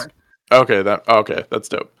meteorite sword. Okay, that's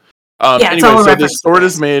dope. Anyway, so this sword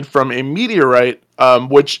is made from a meteorite,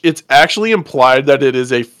 which it's actually implied that it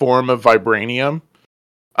is a form of vibranium.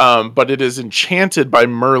 But it is enchanted by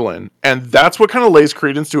Merlin, and that's what kind of lays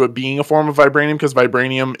credence to it being a form of vibranium, because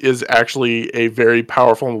vibranium is actually a very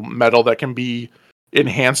powerful metal that can be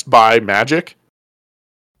enhanced by magic.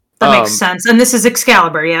 That makes sense. And this is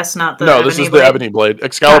Excalibur, yes? Not the No, this is the Ebony Blade.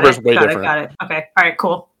 Excalibur is way different. Got it. Okay. All right,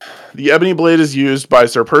 cool. The Ebony Blade is used by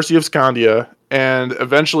Sir Percy of Scandia, and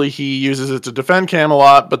eventually he uses it to defend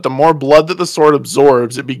Camelot, but the more blood that the sword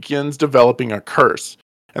absorbs, it begins developing a curse.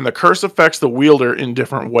 And the curse affects the wielder in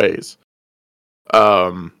different ways.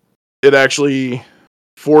 It actually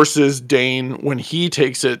forces Dane, when he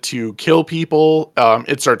takes it, to kill people.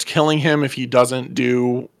 It starts killing him if he doesn't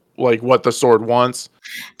do like what the sword wants.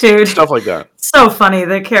 Dude. Stuff like that. So funny.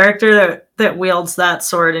 The character that wields that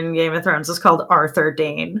sword in Game of Thrones is called Arthur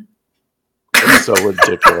Dane. It's so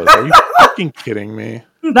ridiculous. Are you fucking kidding me?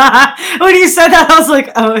 Nah. When you said that, I was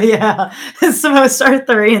like, oh yeah. It's the most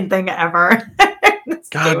Arthurian thing ever.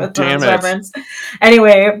 God damn it. Reference.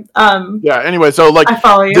 Anyway, anyway, so like I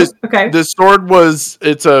follow you. This sword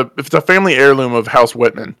it's a family heirloom of House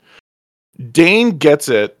Whitman. Dane gets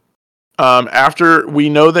it after we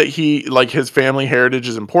know that his family heritage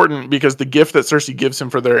is important, because the gift that Cersei gives him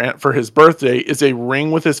for his birthday is a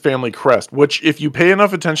ring with his family crest, which, if you pay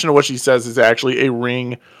enough attention to what she says, is actually a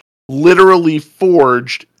ring literally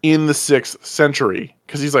forged in the 6th century.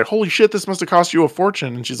 Because he's like, holy shit, this must have cost you a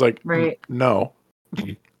fortune. And she's like, right. No.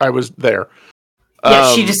 I was there.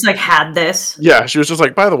 Yeah, she just like had this. Yeah, she was just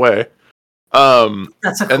like, by the way.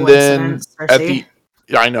 That's a coincidence. And then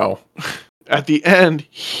I know. At the end,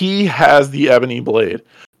 he has the Ebony Blade,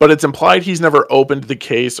 but it's implied he's never opened the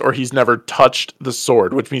case or he's never touched the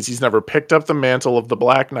sword, which means he's never picked up the mantle of the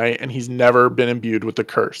Black Knight and he's never been imbued with the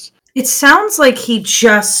curse. It sounds like he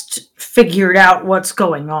just figured out what's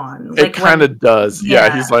going on. It kind of does.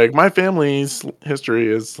 Yeah, he's like, my family's history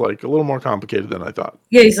is like a little more complicated than I thought.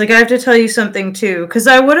 Yeah, he's like, I have to tell you something too. Because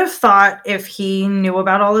I would have thought, if he knew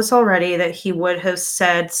about all this already, that he would have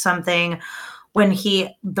said something when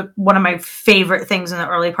one of my favorite things in the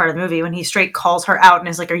early part of the movie, when he straight calls her out and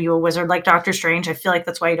is like, are you a wizard like Doctor Strange? I feel like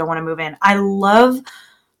that's why you don't want to move in. I love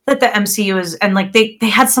that the MCU is, and like they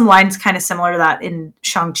had some lines kind of similar to that in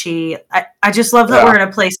Shang-Chi. I just love that we're in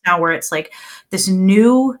a place now where it's like this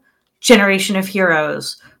new generation of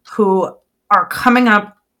heroes who are coming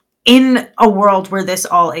up in a world where this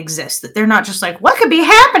all exists. That they're not just like, what could be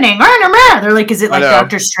happening? They're like, is it like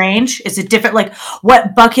Doctor Strange? Is it different? Like,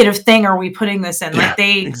 what bucket of thing are we putting this in? Like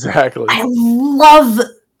exactly. I love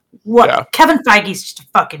Kevin Feige's just a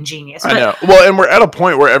fucking genius. I know. Well, and we're at a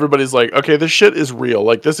point where everybody's like, okay, this shit is real.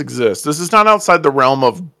 Like, this exists. This is not outside the realm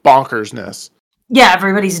of bonkersness. Yeah,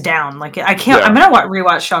 everybody's down. Like, I can't. Yeah. I'm gonna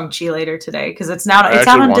rewatch Shang-Chi later today because it's out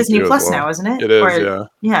actually on want Disney to as Plus well. now, isn't it? It is, Or, yeah.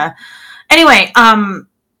 yeah. Anyway,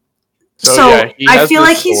 So, yeah, he I has feel this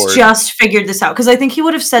like he's sword. just figured this out because I think he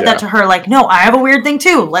would have said that to her, like, "No, I have a weird thing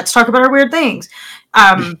too. Let's talk about our weird things."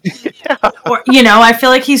 Yeah. Or, you know, I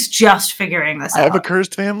feel like he's just figuring this I out. have a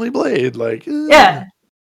cursed family blade, like, Yeah.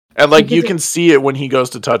 and like you can see it when he goes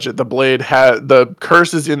to touch it. The blade the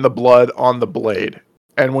curse is in the blood on the blade,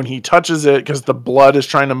 and when he touches it, because the blood is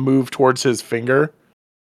trying to move towards his finger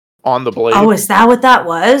on the blade. Oh, is that what that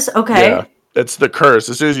was? Okay. Yeah, it's the curse.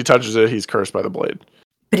 As soon as he touches it, he's cursed by the blade.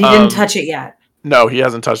 But he didn't touch it yet. No, he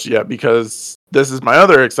hasn't touched it yet, because this is my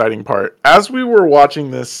other exciting part. As we were watching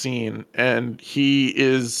this scene, and he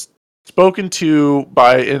is spoken to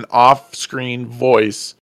by an off-screen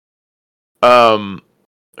voice,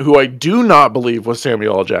 who I do not believe was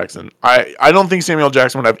Samuel L. Jackson. I don't think Samuel L.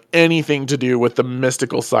 Jackson would have anything to do with the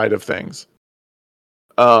mystical side of things.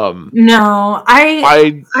 No,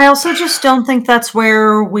 I also just don't think that's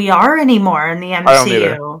where we are anymore in the MCU. I don't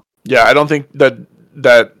either. Yeah, I don't think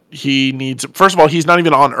that he needs. First of all, he's not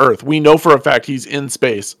even on Earth. We know for a fact he's in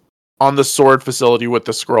space on the sword facility with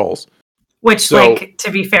the Skrulls. Which, like, to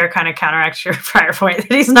be fair, kind of counteracts your prior point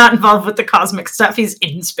that he's not involved with the cosmic stuff. He's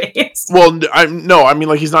in space. Well, I mean,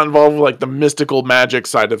 like, he's not involved with, like, the mystical magic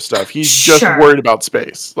side of stuff. He's just worried about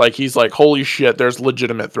space. Like, he's like, holy shit, there's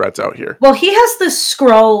legitimate threats out here. Well, he has the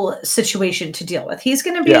Skrull situation to deal with. He's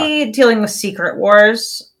going to be dealing with Secret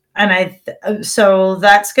Wars, and so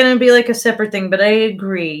that's going to be, like, a separate thing. But I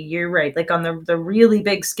agree, you're right. Like, on the really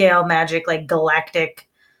big scale magic, like, galactic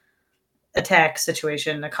attack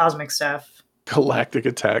situation, the cosmic stuff. Galactic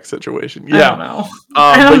attack situation. Yeah. I don't know.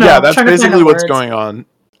 But yeah, that's basically what's going on.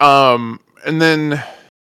 And then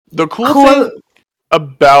the cool thing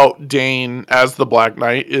about Dane as the Black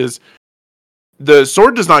Knight is the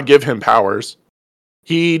sword does not give him powers.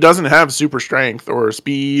 He doesn't have super strength or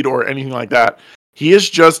speed or anything like that. He is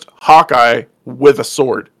just Hawkeye with a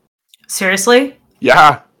sword. Seriously?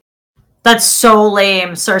 Yeah. That's so lame.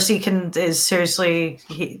 Cersei is seriously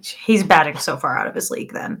he's batting so far out of his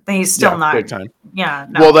league. Then he's still not big time. Yeah.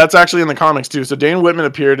 No. Well, that's actually in the comics too. So Dane Whitman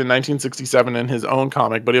appeared in 1967 in his own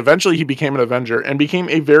comic, but eventually he became an Avenger and became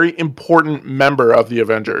a very important member of the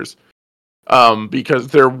Avengers, because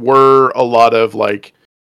there were a lot of like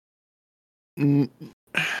you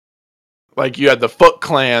had the Foot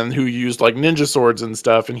Clan who used like ninja swords and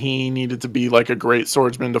stuff, and he needed to be like a great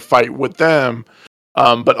swordsman to fight with them.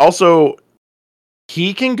 But also,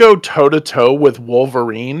 he can go toe-to-toe with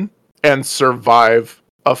Wolverine and survive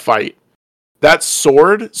a fight. That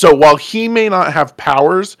sword, so while he may not have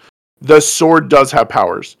powers, the sword does have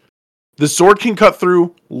powers. The sword can cut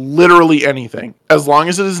through literally anything, as long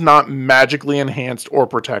as it is not magically enhanced or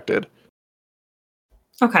protected.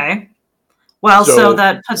 Okay. Well, so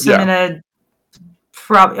that puts him in a...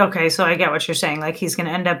 Okay, so I get what you're saying. Like, he's going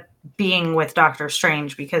to end up being with Doctor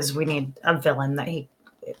Strange because we need a villain that he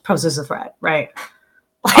poses a threat, right?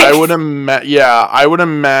 Like, I would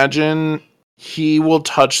imagine he will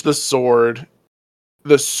touch the sword.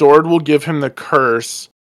 The sword will give him the curse,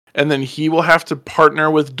 and then he will have to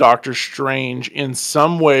partner with Doctor Strange in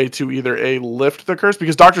some way to either lift the curse,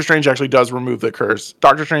 because Doctor Strange actually does remove the curse.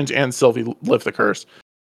 Doctor Strange and Sylvie lift the curse.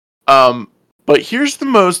 But here's the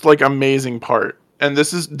most like amazing part. And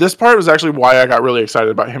this part was actually why I got really excited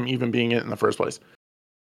about him even being in the first place.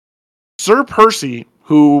 Sir Percy,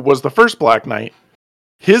 who was the first Black Knight,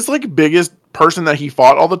 his like biggest person that he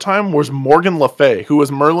fought all the time was Morgan Le Fay, who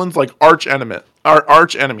was Merlin's like arch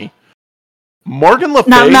enemy. Morgan Le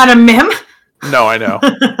Fay. Not Madame Mim? No, I know.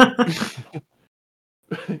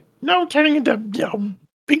 No, turning into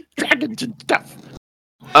big dragons and stuff.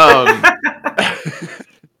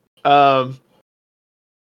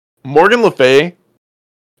 Morgan Le Fay,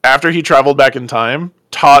 after he traveled back in time,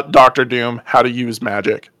 taught Doctor Doom how to use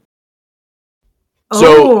magic.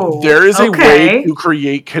 So there is a way to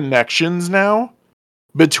create connections now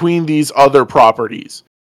between these other properties.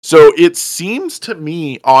 So it seems to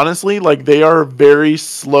me, honestly, like they are very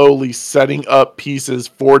slowly setting up pieces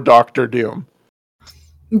for Doctor Doom.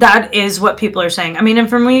 That is what people are saying. I mean, and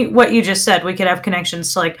from what you just said, we could have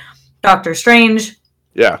connections to like Doctor Strange,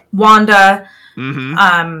 Wanda,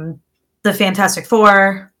 the Fantastic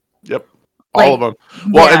Four. Yep. All of them.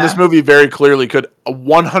 Well, and this movie very clearly could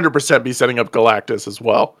 100% be setting up Galactus as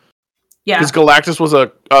well. Yeah. Because Galactus was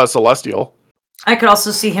a Celestial. I could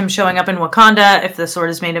also see him showing up in Wakanda if the sword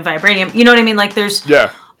is made of vibranium. You know what I mean? Like, there's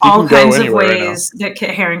all kinds of ways that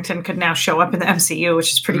Kit Harington could now show up in the MCU,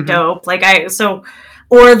 which is pretty dope. Like,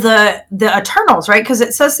 or the Eternals, right? Because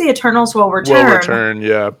it says the Eternals will return. Will return,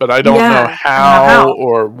 yeah, but I don't know how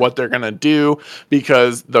or what they're gonna do,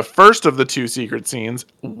 because the first of the 2 secret scenes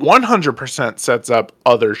 100% sets up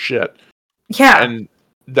other shit. Yeah, and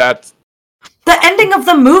that's the ending of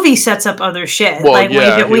the movie sets up other shit. well, like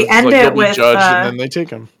yeah, we end like, it with judged, and then they take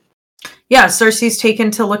him. Yeah, Cersei's taken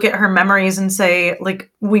to look at her memories and say, like,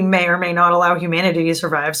 we may or may not allow humanity to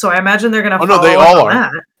survive. So I imagine they're going to follow they all are.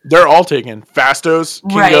 that. They're all taken. Phastos,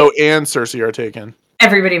 Kingo, and Cersei are taken.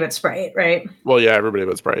 Everybody but Sprite, right? Well, yeah, everybody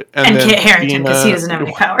but Sprite. And Kit Harington, because he doesn't have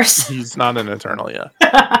any powers. He's not an Eternal yet.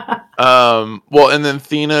 Well, and then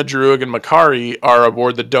Thena, Druig, and Makari are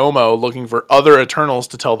aboard the Domo looking for other Eternals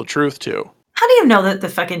to tell the truth to. How do you know that the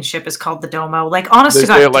fucking ship is called the Domo? Like, honest to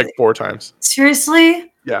God. They say it like 4 times.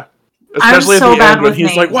 Seriously? Yeah. Especially at the end when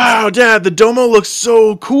he's like, wow, Dad, the Domo looks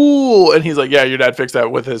so cool. And he's like, yeah, your dad fixed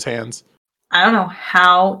that with his hands. I don't know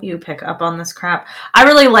how you pick up on this crap. I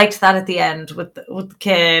really liked that at the end with the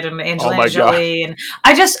kid and Angelina Jolie. And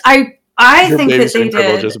I think that they did.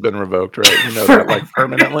 Privilege has been revoked, right? You know that, like,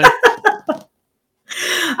 permanently.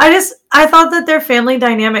 I thought that their family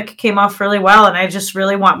dynamic came off really well, and I just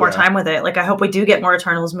really want more time with it. Like, I hope we do get more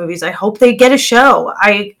Eternals movies. I hope they get a show.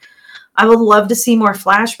 I would love to see more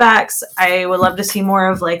flashbacks. I would love to see more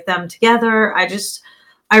of, like, them together.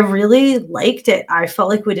 I really liked it. I felt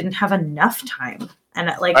like we didn't have enough time, and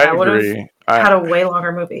I would have had a way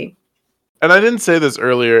longer movie. And I didn't say this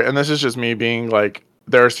earlier, and this is just me being like,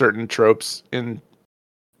 there are certain tropes in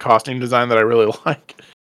costume design that I really like.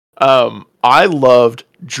 I loved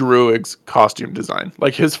Druig's costume design.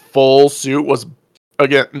 Like, his full suit was,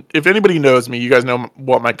 again, if anybody knows me, you guys know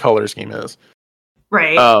what my color scheme is.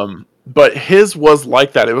 Right. But his was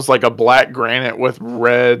like that. It was like a black granite with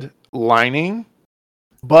red lining.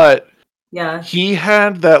 But yeah, he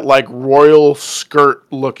had that, like, royal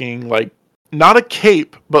skirt looking, like, not a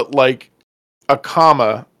cape, but like a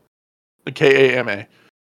Kama, a Kama.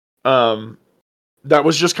 That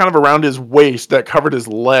was just kind of around his waist that covered his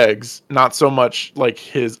legs, not so much like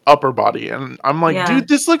his upper body. And I'm like, dude,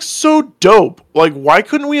 this looks so dope. Like, why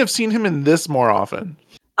couldn't we have seen him in this more often?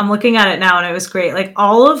 I'm looking at it now, and it was great. Like,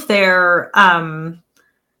 all of their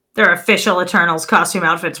official Eternals costume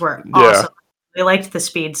outfits were awesome. I liked the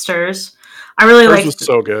speedsters. I really liked. Was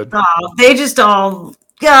so good. Oh, they just all.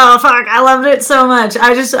 Oh fuck! I loved it so much.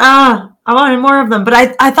 I wanted more of them. But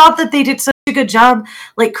I thought that they did such a good job,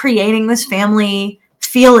 like, creating this family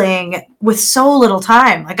feeling with so little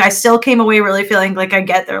time. Like, I still came away really feeling like I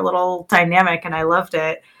get their little dynamic, and I loved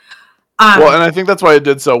it. Well, and I think that's why it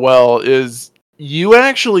did so well. Is you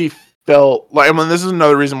actually felt like, I mean, this is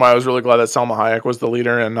another reason why I was really glad that Salma Hayek was the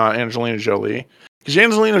leader and not Angelina Jolie. Because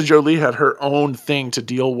Angelina Jolie had her own thing to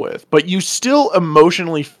deal with, but you still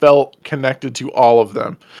emotionally felt connected to all of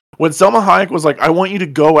them. When Salma Hayek was like, I want you to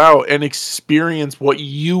go out and experience what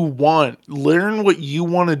you want, learn what you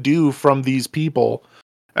want to do from these people.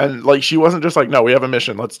 And, like, she wasn't just like, no, we have a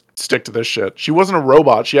mission, let's stick to this shit. She wasn't a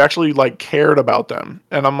robot. She actually, like, cared about them.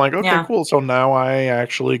 And I'm like, okay, cool. So now I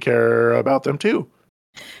actually care about them too.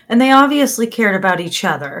 And they obviously cared about each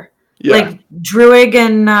other. Yeah. Like, Druig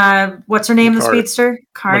and what's her name, the speedster?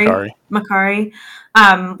 Makari.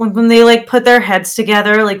 When they, like, put their heads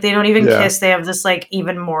together, like, they don't even kiss. They have this, like,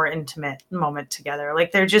 even more intimate moment together.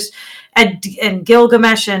 Like, they're just, and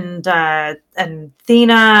Gilgamesh and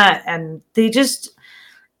Thena, and they just,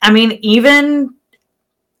 I mean, even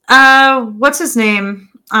what's his name,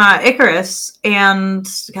 Icarus, and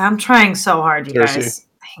I'm trying so hard, you guys.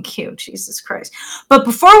 Thank you, Jesus Christ. But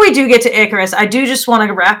before we do get to Icarus, I do just want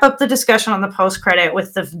to wrap up the discussion on the post-credit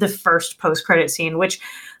with the first post-credit scene, which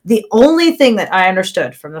the only thing that I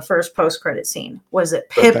understood from the first post-credit scene was that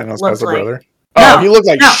Pip looked like... brother? Oh, he looked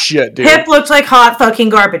like shit, dude. Pip looked like hot fucking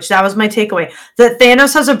garbage. That was my takeaway. That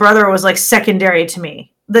Thanos has a brother was, like, secondary to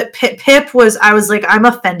me. That Pip was... I was like, I'm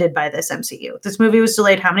offended by this MCU. This movie was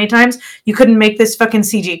delayed how many times? You couldn't make this fucking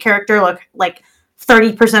CG character look like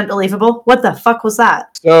 30% believable? What the fuck was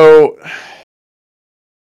that? So,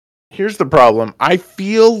 here's the problem. I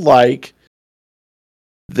feel like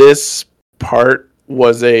this part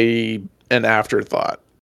was an afterthought,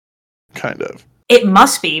 kind of. It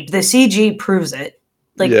must be. The CG proves it.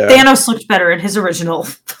 Like, Thanos looked better in his original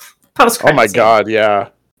post-credit Oh my god, yeah.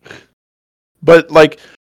 But, like,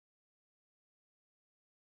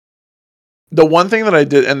 the one thing that I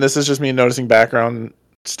did, and this is just me noticing background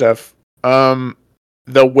stuff,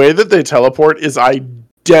 the way that they teleport is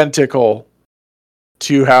identical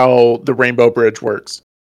to how the Rainbow Bridge works.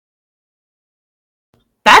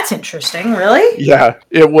 That's interesting, really? Yeah,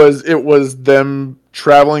 it was them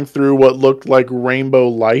traveling through what looked like rainbow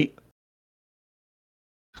light.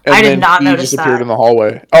 And I did then not he notice just appeared that. in the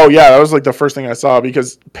hallway. Oh yeah, that was like the first thing I saw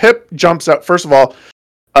because Pip jumps out. First of all,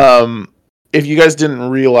 if you guys didn't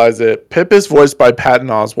realize it, Pip is voiced by Patton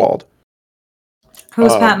Oswalt.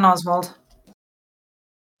 Who's Patton Oswalt?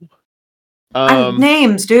 Um,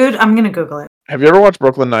 names, dude. I'm gonna Google it. have you ever watched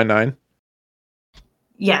Brooklyn Nine-Nine?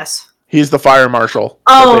 Yes. He's the fire marshal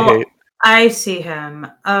that they Oh, hate. I see him.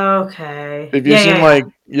 Okay. If you've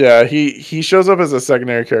seen he shows up as a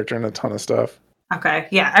secondary character in a ton of stuff. Okay,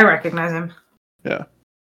 yeah, I recognize him. Yeah.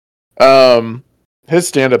 His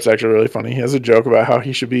stand-up's actually really funny. He has a joke about how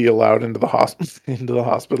he should be allowed into the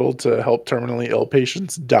hospital to help terminally ill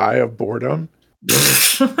patients die of boredom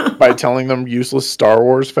by telling them useless Star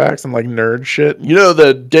Wars facts and like nerd shit. You know,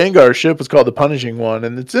 the Dengar ship was called the Punishing One,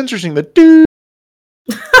 and it's interesting that that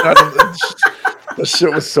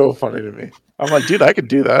shit was so funny to me. I'm like, dude, I could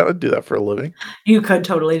do that. I'd do that for a living. You could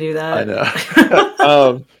totally do that. I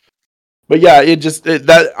know. But yeah,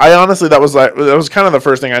 that was kind of the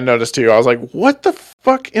first thing I noticed too. I was like, what the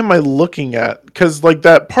fuck am I looking at? Because like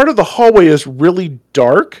that part of the hallway is really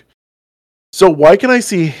dark. So why can I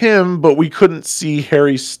see him, but we couldn't see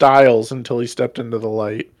Harry Styles until he stepped into the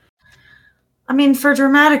light? I mean, for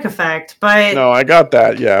dramatic effect, but no, I got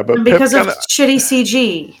that, yeah, but because of shitty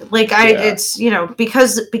CG, it's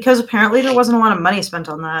because apparently there wasn't a lot of money spent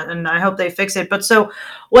on that, and I hope they fix it. But so,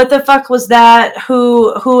 what the fuck was that?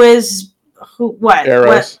 What?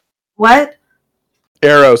 Eros. What?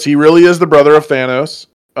 Eros. He really is the brother of Thanos.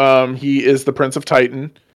 He is the Prince of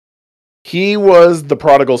Titan. He was the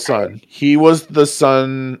prodigal son. He was the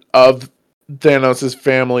son of Thanos'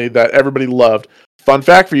 family that everybody loved. Fun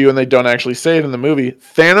fact for you, and they don't actually say it in the movie,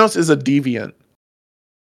 Thanos is a deviant.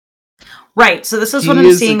 Right, so this is what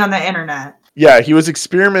I'm seeing on the internet. Yeah, he was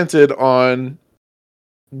experimented on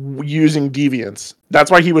using deviants.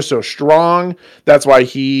 That's why he was so strong. That's why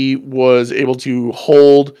he was able to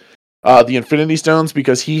hold the Infinity Stones,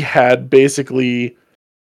 because he had basically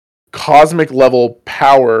cosmic level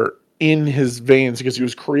power in his veins because he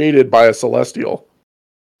was created by a celestial.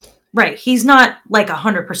 Right, he's not like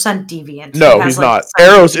 100% deviant. No, he's not.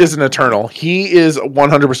 Eros is an Eternal. He is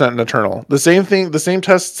 100% an Eternal. The same thing, the same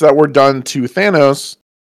tests that were done to Thanos,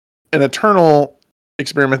 an Eternal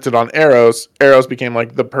experimented on Eros. Eros became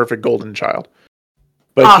like the perfect golden child.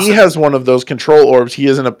 But awesome. He has one of those control orbs. He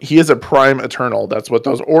is a prime Eternal. That's what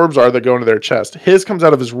those orbs are that go into their chest. His comes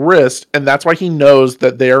out of his wrist, and that's why he knows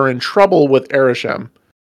that they are in trouble with Ereshkigal.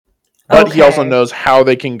 But he also knows how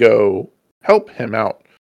they can go help him out.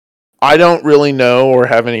 I don't really know or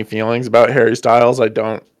have any feelings about Harry Styles. I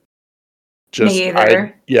don't. Me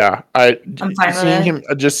either. I'm fine seeing him.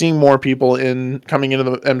 Just seeing more people coming into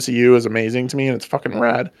the MCU is amazing to me, and it's fucking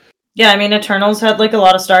rad. Yeah, I mean, Eternals had like a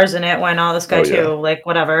lot of stars in it. Why not this guy too? Like,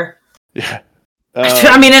 whatever. Yeah.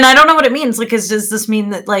 I mean, and I don't know what it means. Like, does this mean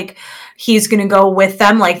that like he's gonna go with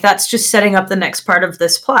them? Like, that's just setting up the next part of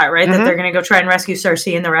this plot, right? Mm-hmm. That they're gonna go try and rescue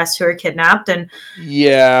Cersei and the rest who are kidnapped. And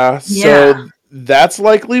so that's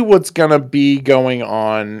likely what's gonna be going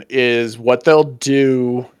on. Is what they'll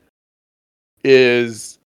do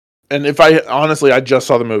is, and I just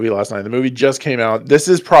saw the movie last night. The movie just came out. This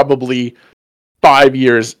is probably 5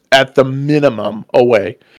 years at the minimum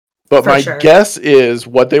away. But my guess is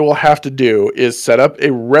what they will have to do is set up a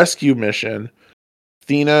rescue mission.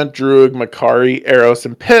 Thena, Druig, Makari, Eros,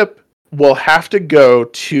 and Pip will have to go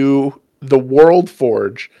to the World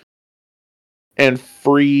Forge and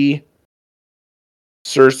free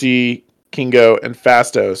Cersei, Kingo, and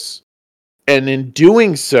Phastos. And in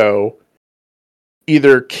doing so,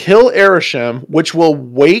 either kill Ereshkigal, which will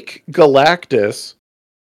wake Galactus,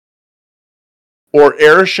 or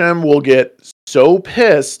Ereshkigal will get so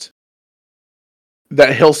pissed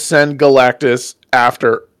that he'll send Galactus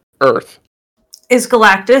after Earth. Is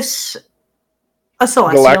Galactus a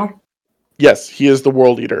Celestial? Yes, he is the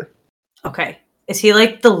World Eater. Okay. Is he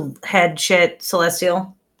like the head shit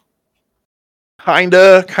Celestial?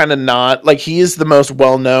 Kinda not. Like, he is the most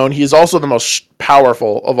well-known. He's also the most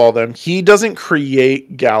powerful of all them. He doesn't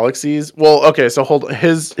create galaxies. Well, okay, so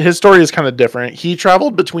his story is kind of different. He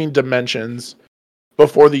traveled between dimensions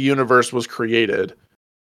before the universe was created,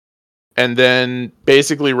 and then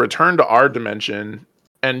basically returned to our dimension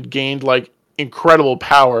and gained like incredible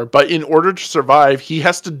power. But in order to survive, he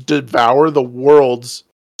has to devour the worlds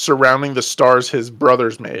surrounding the stars his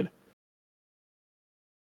brothers made.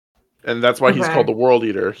 And that's why he's called the World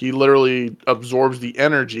Eater. He literally absorbs the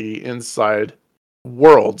energy inside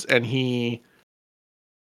worlds, and he's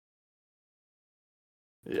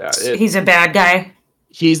a bad guy.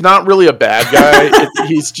 He's not really a bad guy.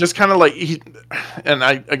 He's just kind of like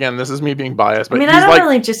this is me being biased, but I mean,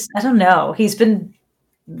 I don't know. He's been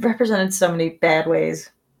represented so many bad ways.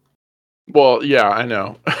 Well, yeah, I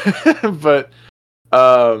know. But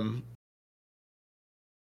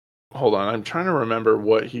hold on, I'm trying to remember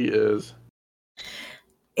what he is.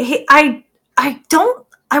 I don't.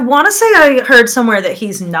 I want to say I heard somewhere that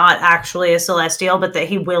he's not actually a Celestial, but that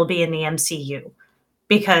he will be in the MCU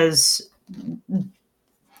because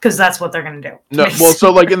that's what they're going to do. No, well, so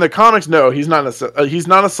like in the comics, no, he's not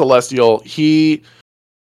a Celestial. He's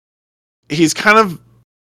kind of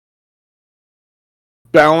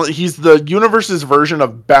balance. He's the universe's version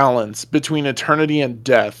of balance between eternity and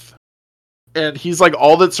death, and he's like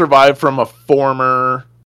all that survived from a former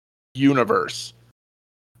universe.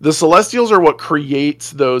 The Celestials are what creates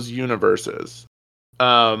those universes.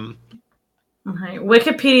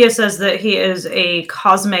 Wikipedia says that he is a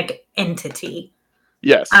cosmic entity.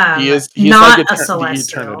 Yes, he is. He's not like a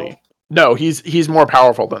Celestial. Eternity. No, he's more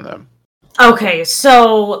powerful than them. Okay,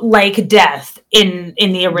 so like Death in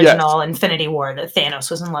the original Infinity War that Thanos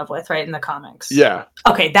was in love with, right, in the comics. Yeah.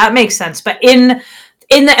 Okay, that makes sense. But in the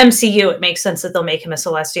MCU, it makes sense that they'll make him a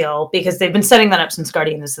Celestial because they've been setting that up since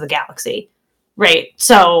Guardians of the Galaxy. Right.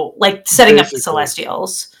 So like setting up the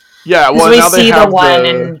Celestials. Yeah, well, we now see the one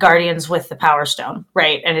in Guardians with the Power Stone,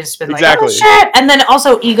 right? And it's been like, oh shit! And then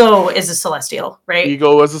also Ego is a Celestial, right?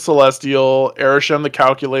 Ego is a Celestial. Arishem the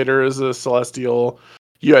Calculator is a Celestial.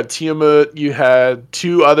 You had Tiamat. You had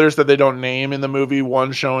two others that they don't name in the movie.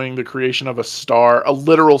 One showing the creation of a star, a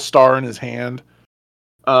literal star in his hand.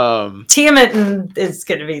 Tiamat is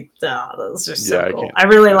going to be. Oh, that's just so cool. I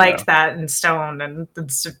really liked that in Stone, and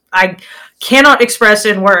I cannot express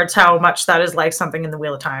in words how much that is like something in the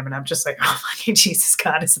Wheel of Time, and I'm just like, oh my Jesus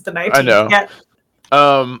God, is it the 19th? I know. Yet?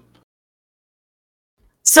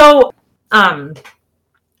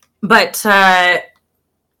 But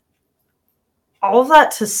all of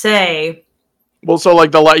that to say. Well, so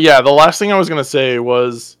like the last thing I was gonna say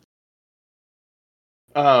was,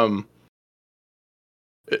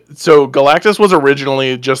 so Galactus was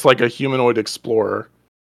originally just like a humanoid explorer.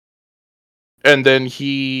 And then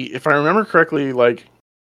he, if I remember correctly, like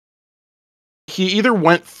he either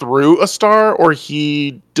went through a star or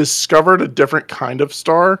he discovered a different kind of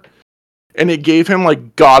star and it gave him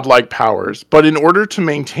like godlike powers. But in order to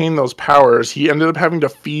maintain those powers, he ended up having to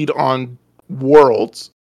feed on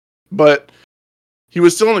worlds. But he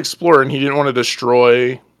was still an explorer and he didn't want to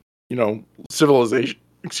destroy,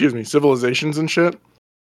 civilizations and shit.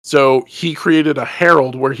 So he created a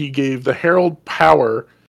herald where he gave the herald power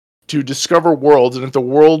to discover worlds, and if the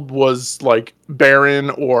world was like barren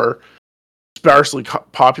or sparsely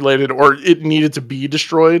populated or it needed to be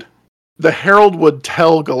destroyed, the herald would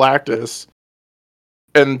tell Galactus,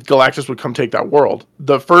 and Galactus would come take that world.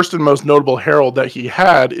 The first and most notable herald that he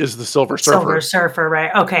had is the Silver Surfer. Silver Surfer,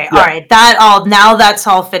 right? Okay, yeah. All right. Now that's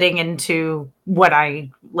all fitting into what I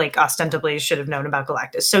like ostensibly should have known about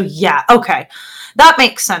Galactus. So yeah, okay. That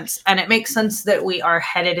makes sense. And it makes sense that we are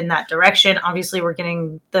headed in that direction. Obviously, we're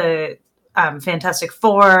getting the Fantastic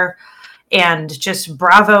Four, and just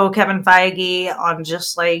bravo Kevin Feige on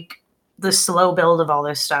just like the slow build of all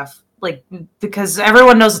this stuff. Like, because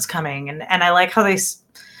everyone knows it's coming, and I like how he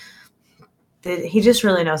just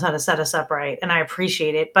really knows how to set us up right, and I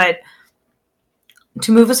appreciate it. But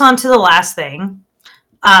to move us on to the last thing,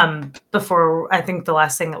 before I think the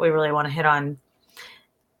last thing that we really want to hit on.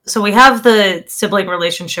 So we have the sibling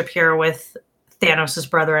relationship here with Thanos'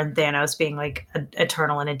 brother and Thanos being like an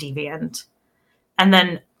eternal and a deviant. And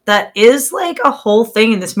then that is like a whole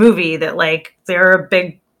thing in this movie that like they're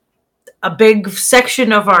a big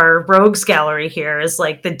section of our rogues gallery here is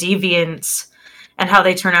like the deviants and how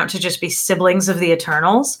they turn out to just be siblings of the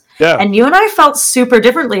Eternals. Yeah. And you and I felt super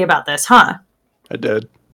differently about this, huh? I did.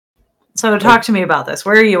 So talk to me about this.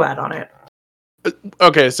 Where are you at on it?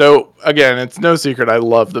 Okay, so again, it's no secret I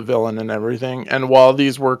love the villain and everything. And while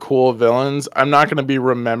these were cool villains, I'm not going to be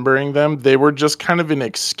remembering them. They were just kind of an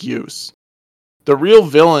excuse. The real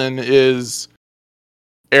villain is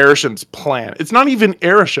Arishem's plan. It's not even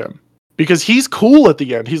Arishem, because he's cool at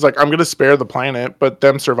the end. He's like, I'm going to spare the planet, but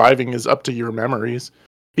them surviving is up to your memories.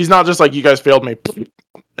 He's not just like, you guys failed me,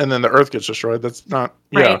 and then the Earth gets destroyed. That's not...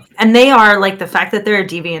 Right. Yeah. And they are, like, the fact that they're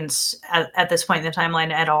deviants at this point in the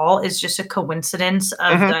timeline at all is just a coincidence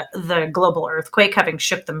of the global earthquake having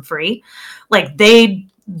shipped them free. Like, the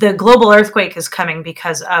global earthquake is coming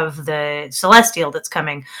because of the Celestial that's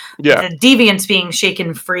coming. Yeah. The deviants being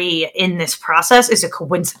shaken free in this process is a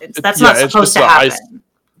coincidence. That's not supposed to happen. Ice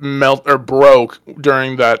melt or broke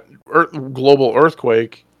during that global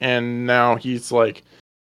earthquake, and now he's like,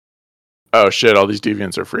 oh shit, all these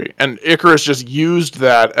deviants are free. And Icarus just used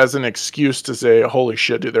that as an excuse to say, holy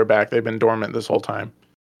shit, dude, they're back. They've been dormant this whole time.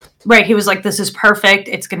 Right. He was like, this is perfect.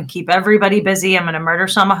 It's going to keep everybody busy. I'm going to murder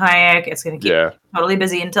Salma Hayek. It's going to keep totally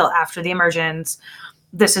busy until after the emergence.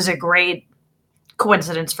 This is a great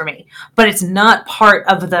coincidence for me. But it's not part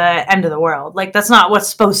of the end of the world. Like, that's not what's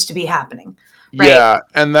supposed to be happening. Right? Yeah,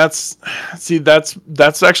 and that's actually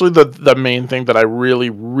the main thing that I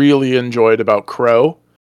really, really enjoyed about Crow,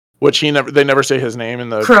 which they never say his name in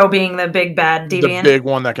the Crow being the big bad deviant. The big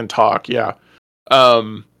one that can talk, yeah.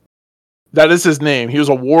 That is his name. He was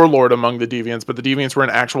a warlord among the deviants, but the deviants were an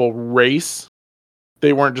actual race.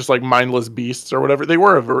 They weren't just like mindless beasts or whatever. They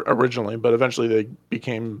were originally, but eventually they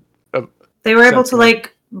became. They were able to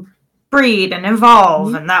like breed and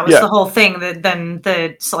evolve, and that was the whole thing. That then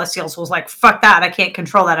the Celestials was like, "Fuck that! I can't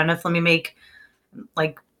control that enough. Let me make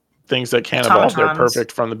like things that can't evolve. They're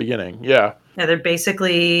perfect from the beginning." Yeah. Yeah, they're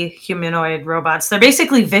basically humanoid robots. They're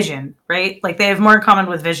basically Vision, right? Like they have more in common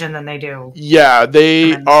with Vision than they do. Yeah,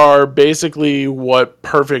 they are basically what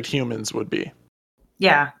perfect humans would be.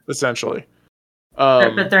 Yeah. Essentially.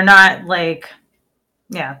 But they're not like,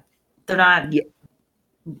 they're not. Yeah.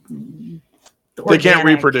 They can't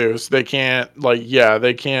reproduce. They can't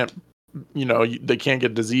they can't, they can't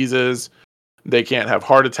get diseases. They can't have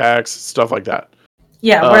heart attacks, stuff like that.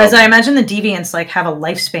 Yeah, whereas I imagine the deviants like have a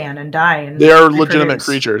lifespan and die. And they are legitimate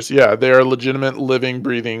creatures. Yeah, they are legitimate living,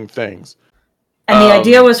 breathing things. And the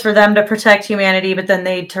idea was for them to protect humanity, but then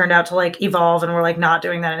they turned out to like evolve and were like not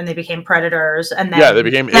doing that, and they became predators. And then they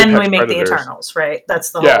became then we make predators. The Eternals, right? That's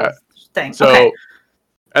the whole thing. So, okay.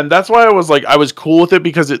 And that's why I was cool with it,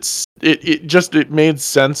 because it made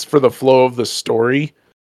sense for the flow of the story.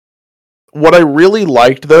 What I really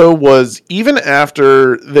liked though was even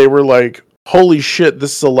after they were like, holy shit,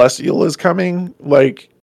 this Celestial is coming, like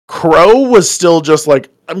Crow was still just like,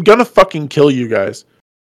 I'm gonna fucking kill you guys.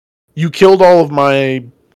 You killed all of my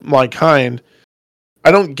kind.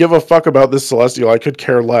 I don't give a fuck about this Celestial. I could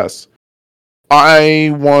care less.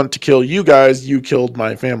 I want to kill you guys. You killed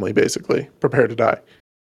my family, basically. Prepare to die.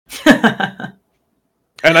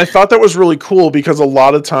 And I thought that was really cool, because a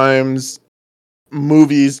lot of times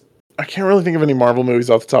movies, I can't really think of any Marvel movies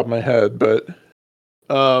off the top of my head, but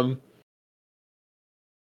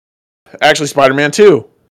actually Spider-Man 2.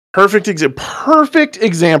 Perfect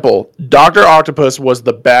example. Dr. Octopus was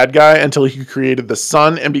the bad guy until he created the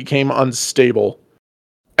sun and became unstable.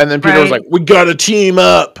 And then Peter was like, we gotta team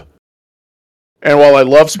up. And while I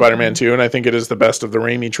love Spider-Man 2, and I think it is the best of the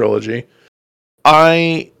Raimi trilogy,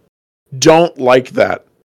 I don't like that.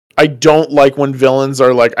 I don't like when villains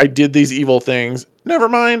are like, I did these evil things. Never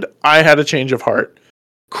mind, I had a change of heart.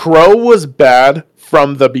 Crow was bad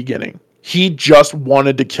from the beginning. He just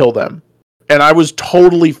wanted to kill them. And I was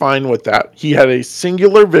totally fine with that. He had a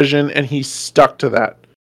singular vision, and he stuck to that.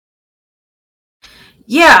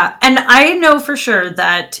 Yeah, and I know for sure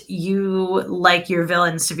that you like your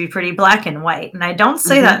villains to be pretty black and white, and I don't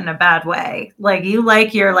say that in a bad way. Like, you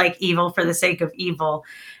like your like evil for the sake of evil,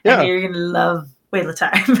 and you're gonna love Wheel of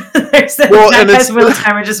Time. Wheel of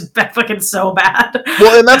Time are just fucking so bad.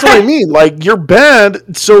 Well, and that's what I mean. Like, you're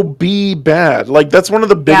bad, so be bad. Like, that's one of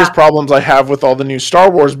the biggest problems I have with all the new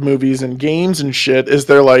Star Wars movies and games and shit, is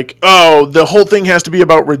they're like, oh, the whole thing has to be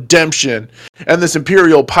about redemption, and this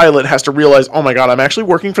Imperial pilot has to realize, oh my god, I'm actually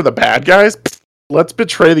working for the bad guys? Let's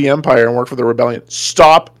betray the Empire and work for the Rebellion.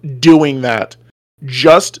 Stop doing that.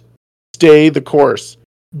 Just stay the course.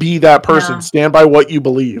 Be that person. Yeah. Stand by what you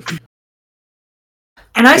believe.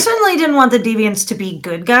 And I certainly didn't want the deviants to be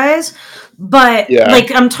good guys, but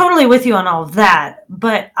like, I'm totally with you on all of that.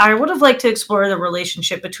 But I would have liked to explore the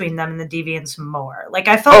relationship between them and the deviants more. Like,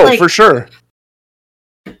 I felt like, for sure.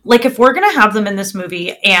 Like, if we're gonna have them in this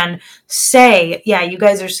movie and say, yeah, you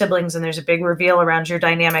guys are siblings, and there's a big reveal around your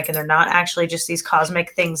dynamic, and they're not actually just these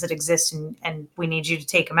cosmic things that exist, and we need you to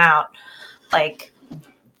take them out. Like,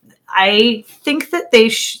 I think that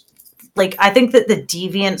I think that the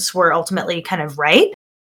deviants were ultimately kind of right.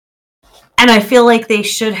 And I feel like they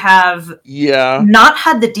should have not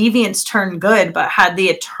had the deviants turn good, but had the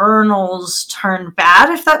Eternals turn bad,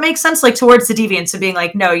 if that makes sense. Like, towards the deviants, of being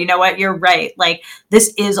like, no, you know what, you're right. Like,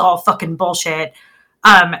 this is all fucking bullshit.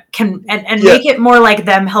 Make it more like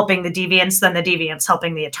them helping the deviants than the deviants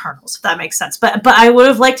helping the Eternals, if that makes sense. But I would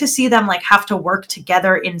have liked to see them like have to work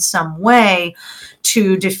together in some way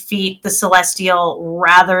to defeat the Celestial,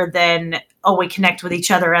 rather than, oh, we connect with each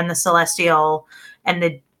other and the Celestial,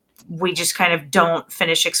 and we just kind of don't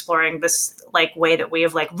finish exploring this like way that we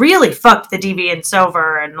have like really fucked the deviants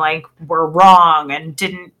over, and like we're wrong and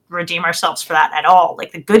didn't redeem ourselves for that at all.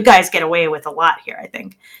 Like, the good guys get away with a lot here, I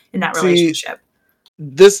think, in that relationship.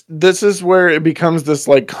 This is where it becomes this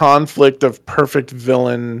like conflict of perfect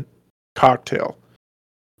villain cocktail.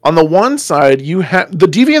 On the one side, you have the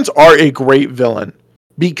Deviants are a great villain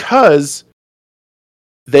because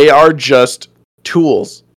they are just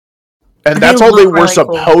tools. And that's all they were really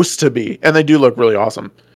supposed to be. And they do look really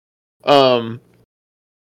awesome. But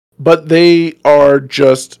they are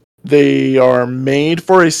made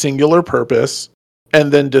for a singular purpose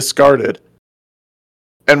and then discarded.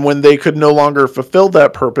 And when they could no longer fulfill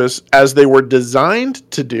that purpose as they were designed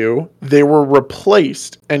to do, they were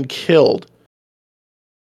replaced and killed.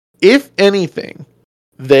 If anything,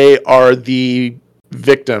 they are the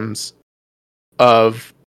victims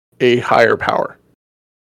of a higher power.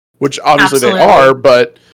 Which obviously they are,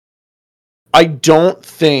 but I don't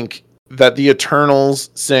think that the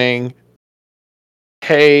Eternals saying,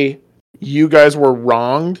 hey, you guys were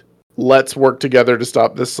wronged, let's work together to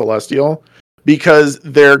stop this Celestial, because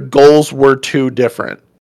their goals were too different.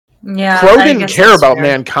 Yeah, Crow didn't care about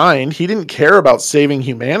mankind. He didn't care about saving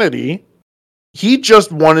humanity. He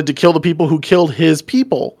just wanted to kill the people who killed his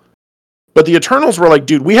people. But the Eternals were like,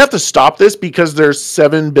 dude, we have to stop this because there's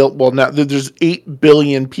there's 8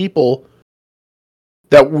 billion people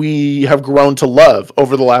that we have grown to love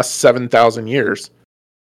over the last 7,000 years.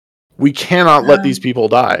 We cannot let these people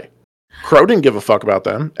die. Crow didn't give a fuck about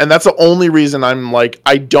them. And that's the only reason I'm like,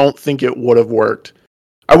 I don't think it would have worked.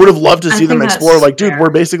 I would have loved to see them explore, like, dude, we're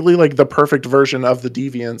basically like the perfect version of the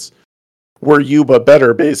Deviants. We're you, but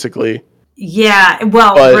better, basically. Yeah,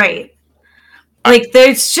 well, right. Like, there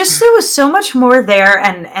was so much more there,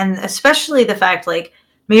 and especially the fact, like,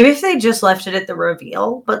 maybe if they just left it at the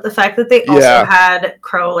reveal, but the fact that they also had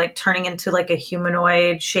Crow, like, turning into, like, a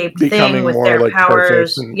humanoid-shaped thing with their like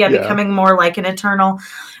powers. Becoming more like an Eternal.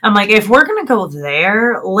 I'm like, if we're going to go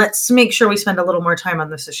there, let's make sure we spend a little more time on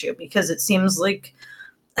this issue, because it seems like...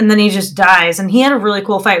 And then he just dies. And he had a really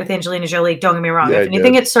cool fight with Angelina Jolie, don't get me wrong. If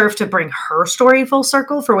anything, it served to bring her story full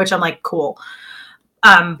circle, for which I'm like, cool.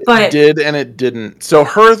 But it did and it didn't. So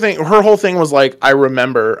her whole thing was like, I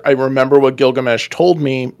remember what Gilgamesh told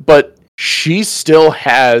me, but she still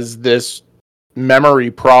has this memory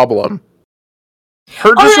problem.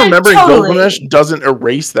 Her just remembering Gilgamesh doesn't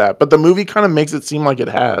erase that, but the movie kind of makes it seem like it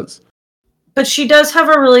has. But she does have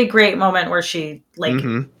a really great moment where she she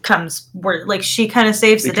kind of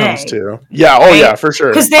saves the day. Yeah, right? Yeah, for sure.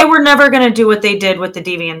 Because they were never going to do what they did with the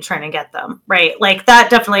Deviant trying to get them, right? Like, that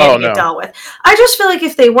definitely had to get dealt with. I just feel like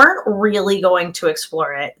if they weren't really going to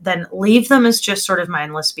explore it, then leave them as just sort of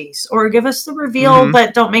mindless beasts. Or give us the reveal,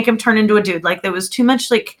 but don't make him turn into a dude. Like, there was too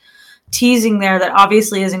much, like, teasing there that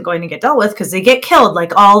obviously isn't going to get dealt with because they get killed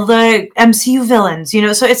like all the MCU villains, you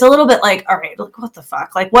know? So it's a little bit like, all right, like, what the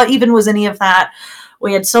fuck? Like, what even was any of that?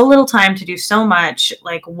 We had so little time to do so much.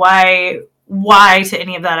 Like, why to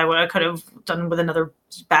any of that? I could have done with another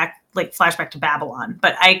flashback to Babylon.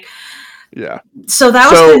 But so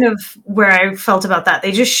that was kind of where I felt about that.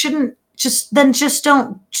 They just shouldn't just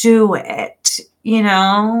don't do it, you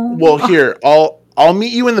know? Well, here, I'll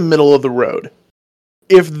meet you in the middle of the road.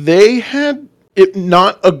 If they had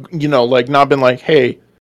not been like, hey,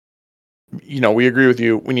 we agree with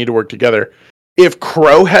you, we need to work together. If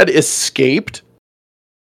Crow had escaped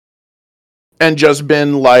and just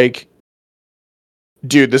been like,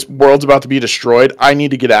 dude, this world's about to be destroyed, I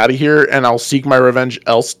need to get out of here and I'll seek my revenge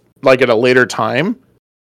at a later time,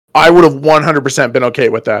 I would have 100% been okay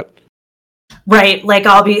with that. Right, like,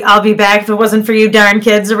 I'll be back if it wasn't for you darn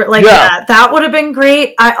kids, or like that. That would have been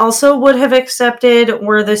great. I also would have accepted,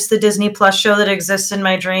 were this the Disney Plus show that exists in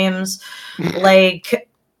my dreams, like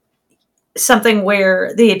something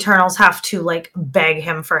where the Eternals have to like beg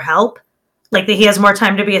him for help, like that he has more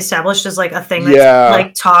time to be established as like a thing that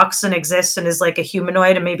like talks and exists and is like a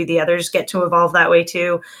humanoid, and maybe the others get to evolve that way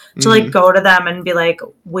too, to like go to them and be like,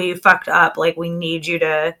 we fucked up, like we need you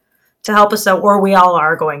to help us out, or we all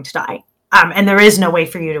are going to die. And there is no way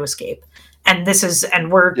for you to escape. And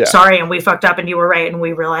we're sorry, and we fucked up, and you were right, and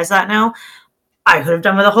we realize that now. I could have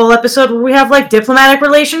done with a whole episode where we have like diplomatic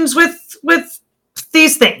relations with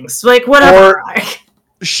these things, like whatever. Or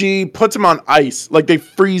she puts him on ice, like they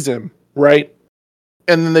freeze him, right?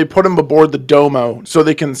 And then they put him aboard the Domo so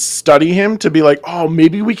they can study him to be like, oh,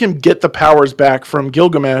 maybe we can get the powers back from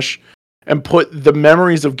Gilgamesh and put the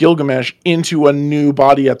memories of Gilgamesh into a new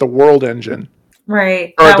body at the World Engine.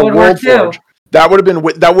 Right. Or at the World Forge. That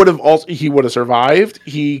would have also, he would have survived.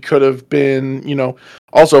 He could have been,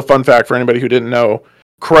 also fun fact for anybody who didn't know,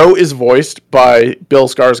 Crow is voiced by Bill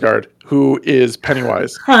Skarsgård, who is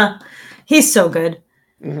Pennywise. Huh. He's so good.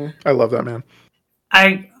 Mm-hmm. I love that man.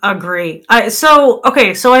 I agree. So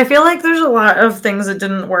I feel like there's a lot of things that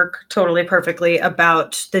didn't work totally perfectly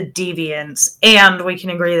about the Deviants, and we can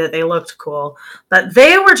agree that they looked cool, but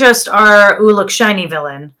they were just our look shiny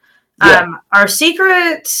villain. Yeah. Our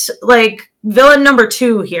secret, like, villain number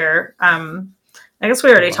 2 here. I guess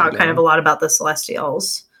we already talked kind of a lot about the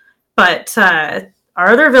Celestials, but our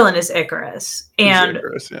other villain is Icarus. And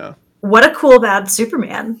Icarus, yeah. What a cool bad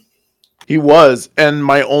Superman. He was, and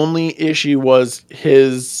my only issue was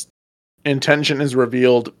his intention is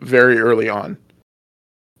revealed very early on.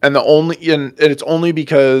 And it's only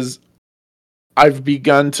because I've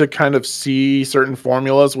begun to kind of see certain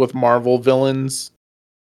formulas with Marvel villains.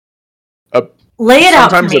 Lay it out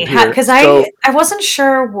for me, because I wasn't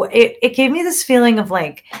sure. It gave me this feeling of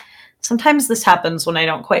like, sometimes this happens when I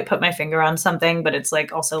don't quite put my finger on something, but it's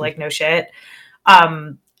like also like no shit.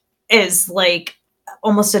 Is like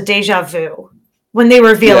almost a deja vu when they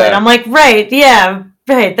reveal it. I'm like, right, yeah,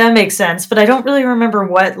 right, that makes sense, but I don't really remember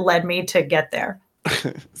what led me to get there.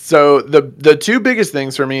 So the two biggest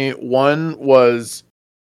things for me, one was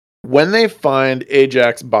when they find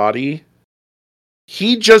Ajax's body,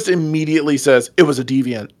 he just immediately says it was a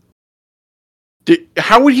deviant.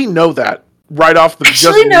 How would he know that right off the? I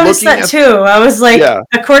actually noticed that too. I was like,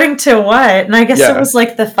 according to what? And I guess it was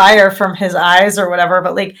like the fire from his eyes or whatever.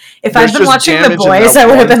 But like, if I'd been watching The Boys, I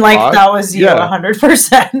would have been like, that was you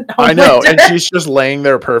 100%. I know, and she's just laying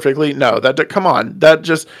there perfectly. No, come on,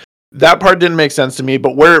 that part didn't make sense to me.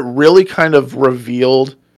 But where it really kind of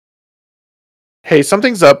revealed, hey,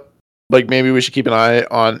 something's up. Like, maybe we should keep an eye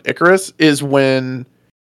on Icarus, is when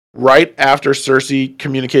right after Cersei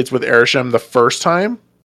communicates with Arishem the first time,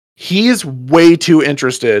 he is way too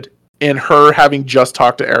interested in her having just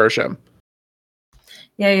talked to Arishem.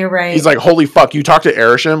 Yeah, you're right. He's like, holy fuck, you talked to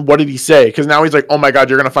Arishem? What did he say? Because now he's like, oh my god,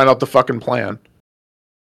 you're going to find out the fucking plan.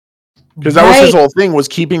 Because that was his whole thing, was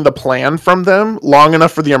keeping the plan from them long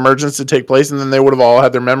enough for the emergence to take place, and then they would have all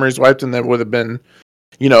had their memories wiped, and that would have been,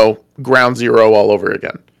 ground zero all over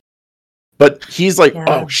again. But he's like,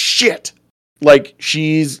 oh shit. Like,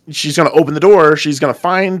 she's going to open the door. She's going to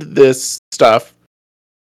find this stuff.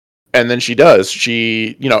 And then she does.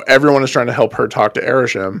 Everyone is trying to help her talk to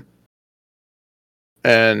Arishem.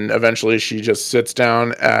 And eventually she just sits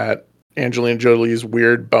down at Angelina Jolie's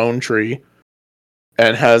weird bone tree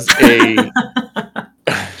and has she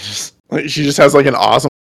just has like an awesome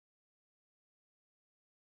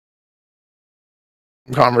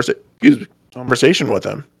conversation with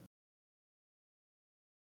him.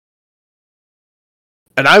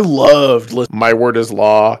 And I loved, my word is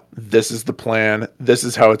law, this is the plan, this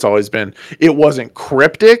is how it's always been. It wasn't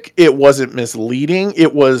cryptic, it wasn't misleading,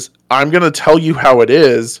 it was, I'm going to tell you how it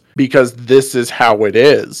is, because this is how it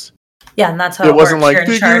is. Yeah, and that's how it wasn't works. Like,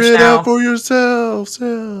 figure it out for yourself,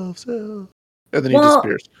 self. And then he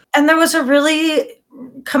disappears. And there was a really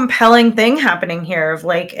compelling thing happening here of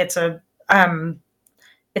like, it's the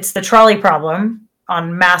trolley problem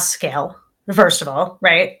on mass scale. First of all,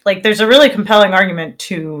 right? Like, there's a really compelling argument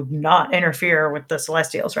to not interfere with the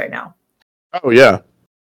Celestials right now. Oh, yeah.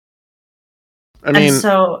 I mean...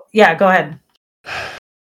 So, yeah, go ahead.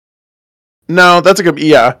 No, that's a good...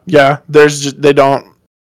 Yeah. There's just... They don't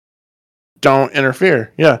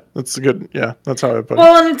interfere. Yeah, that's a good... Yeah, that's how I put it.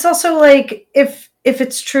 Well, and it's also like, if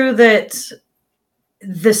it's true that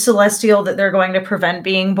the Celestial that they're going to prevent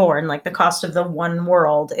being born, like the cost of the one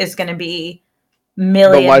world is going to be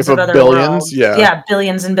millions of other worlds. Yeah,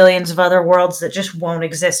 billions and billions of other worlds that just won't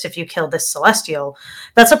exist if you kill this Celestial.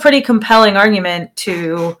 That's a pretty compelling argument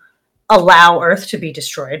to allow Earth to be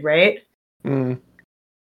destroyed, right?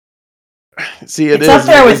 See, it's up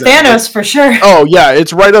there with Thanos for sure. Oh yeah,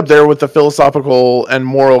 it's right up there with the philosophical and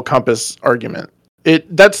moral compass argument.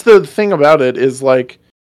 That's the thing about it, is like,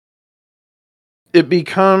 it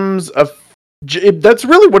becomes that's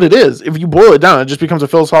really what it is. If you boil it down, it just becomes a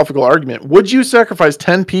philosophical argument. Would you sacrifice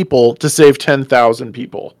 10 people to save 10,000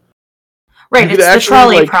 people? Right, it's the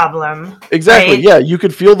trolley problem. Exactly, right? Yeah. You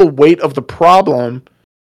could feel the weight of the problem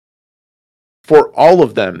for all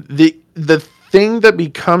of them. The thing that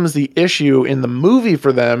becomes the issue in the movie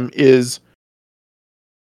for them is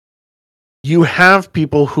you have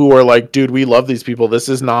people who are like, dude, we love these people. This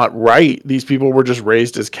is not right. These people were just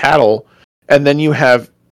raised as cattle. And then you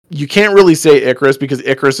can't really say Icarus, because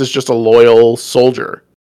Icarus is just a loyal soldier.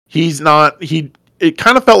 It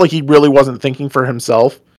kind of felt like he really wasn't thinking for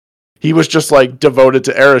himself. He was just like devoted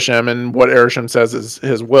to Arishem, and what Arishem says is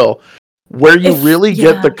his will. Where you really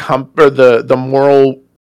get the moral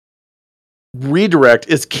redirect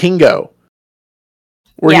is Kingo.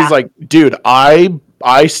 Where he's like, dude, I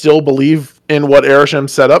still believe in what Arishem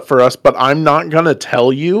set up for us, but I'm not going to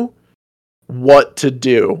tell you what to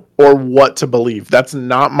do or what to believe. That's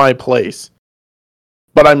not my place.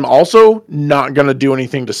 But I'm also not going to do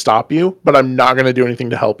anything to stop you, but I'm not going to do anything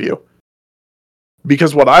to help you.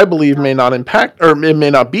 because what I believe may not impact, or it may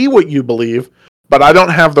not be what you believe, but I don't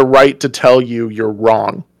have the right to tell you you're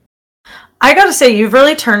wrong. I gotta say, you've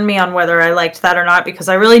really turned me on whether I liked that or not, because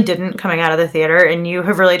I really didn't coming out of the theater, and you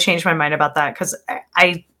have really changed my mind about that, because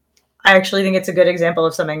I actually think it's a good example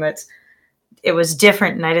of something it was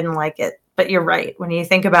different and I didn't like it. But you're right. When you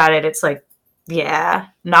think about it, it's like,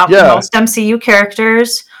 most MCU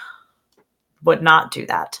characters would not do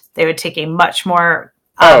that. They would take a much more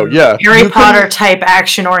Harry Potter type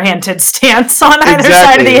action-oriented stance on either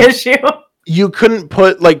side of the issue. You couldn't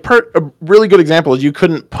put, a really good example is you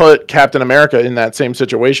couldn't put Captain America in that same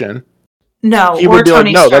situation. No, he would be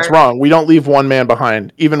Tony Stark. That's wrong. We don't leave one man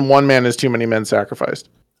behind. Even one man is too many men sacrificed.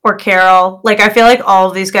 Or Carol. I feel like all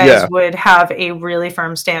of these guys would have a really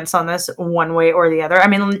firm stance on this one way or the other. I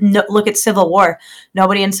mean, look at Civil War.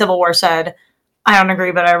 Nobody in Civil War said, I don't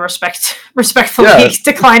agree, but I respectfully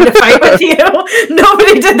decline to fight with you.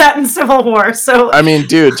 Nobody did that in Civil War. So I mean,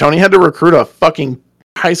 dude, Tony had to recruit a fucking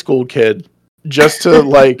high school kid just to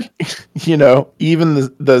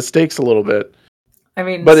even the stakes a little bit. I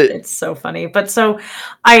mean, but it's so funny. But so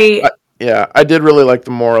I did really like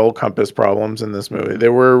the moral compass problems in this movie. They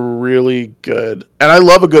were really good. And I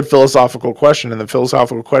love a good philosophical question. And the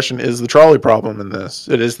philosophical question is the trolley problem in this.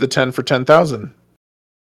 It is the 10 for 10,000.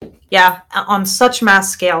 Yeah, on such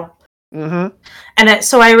mass scale. Mm-hmm. And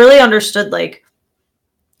so I really understood,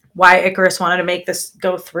 why Icarus wanted to make this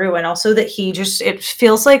go through. And also that it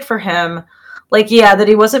feels like for him, that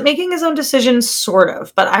he wasn't making his own decisions, sort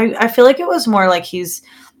of. But I feel like it was more like he's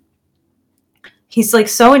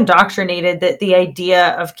so indoctrinated that the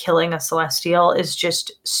idea of killing a Celestial is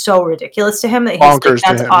just so ridiculous to him that he's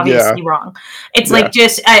that's obviously wrong. It's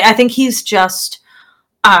I think he's just,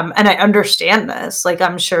 and I understand this,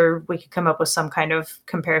 I'm sure we could come up with some kind of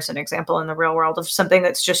comparison example in the real world of something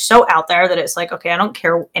that's just so out there that it's okay, I don't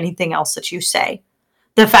care anything else that you say.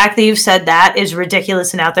 The fact that you've said that is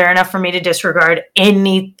ridiculous and out there enough for me to disregard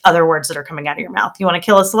any other words that are coming out of your mouth. You want to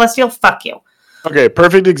kill a Celestial? Fuck you. Okay,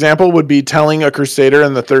 perfect example would be telling a Crusader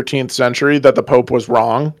in the 13th century that the Pope was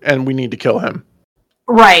wrong and we need to kill him.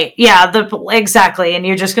 Right, yeah, exactly. And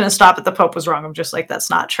you're just going to stop at the Pope was wrong. I'm just that's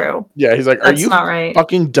not true. Yeah, he's like, that's are you not right.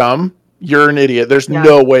 Fucking dumb? You're an idiot. There's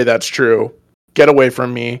no way that's true. Get away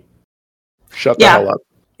from me. Shut the hell up.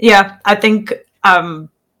 Yeah, I think... So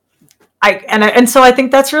I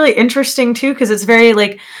think that's really interesting too, because it's very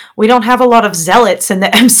we don't have a lot of zealots in the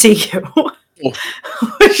MCU.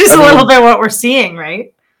 Which is a little bit what we're seeing,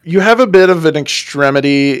 right? You have a bit of an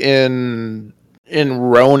extremity in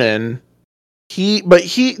Ronan.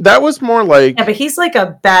 That was more but he's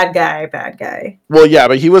a bad guy. Well, yeah,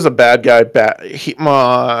 but he was a bad guy.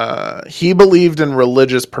 He believed in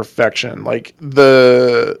religious perfection.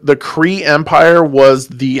 The Kree Empire was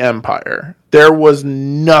the empire. There was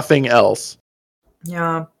nothing else.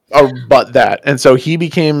 Yeah. But that, and so he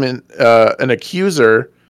became an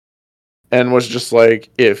accuser. And was just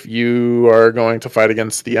if you are going to fight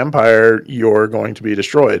against the Empire, you're going to be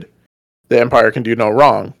destroyed. The Empire can do no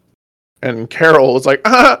wrong. And Carol was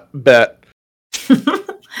bet.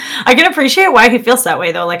 I can appreciate why he feels that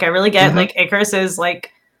way, though. I really get, Icarus is,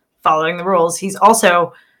 following the rules. He's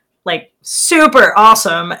also, super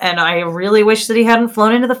awesome, and I really wish that he hadn't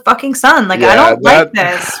flown into the fucking sun. I don't like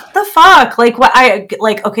this. What the fuck?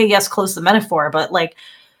 Okay, yes, close the metaphor, but,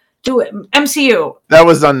 do it. MCU. That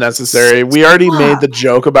was unnecessary. We already made the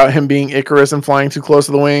joke about him being Icarus and flying too close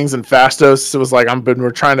to the wings, and Phastos was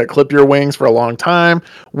we're trying to clip your wings for a long time.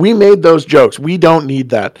 We made those jokes. We don't need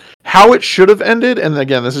that. How it should have ended, and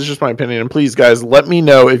again, this is just my opinion, and please, guys, let me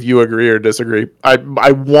know if you agree or disagree.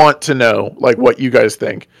 I want to know, what you guys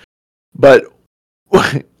think. But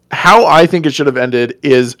how I think it should have ended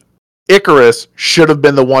is Icarus should have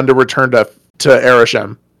been the one to return to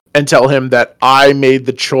Arishem and tell him that I made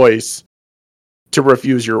the choice to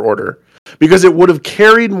refuse your order. Because it would have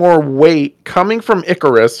carried more weight coming from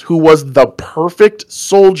Icarus, who was the perfect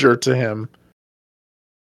soldier to him,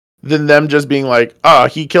 than them just being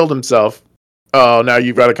he killed himself. Oh, now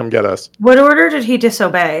you've got to come get us. What order did he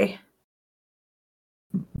disobey?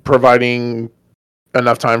 Providing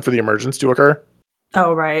enough time for the emergence to occur.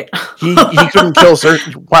 Oh, right. He couldn't kill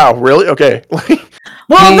certain... Wow, really? Okay. I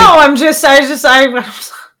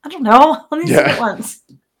don't know. Let me see it once.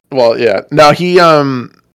 Well, yeah. No, he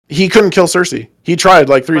couldn't kill Cersei. He tried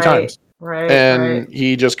 3 times. Right. And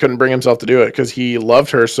he just couldn't bring himself to do it because he loved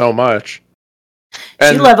her so much.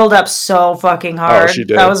 And she leveled up so fucking hard. Oh, she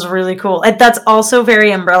did. That was really cool. And that's also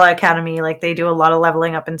very Umbrella Academy. They do a lot of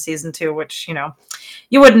leveling up in season 2, which,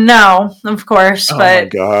 you wouldn't know, of course. Oh but... my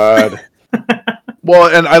god.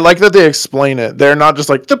 Well, and I like that they explain it. They're not just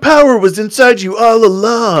like, the power was inside you all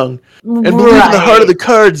along. And believe in the heart of the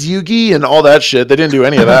cards, Yugi, and all that shit. They didn't do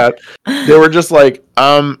any of that. They were just like,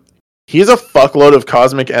 he's a fuckload of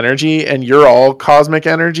cosmic energy, and you're all cosmic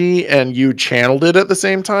energy, and you channeled it at the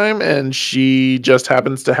same time, and she just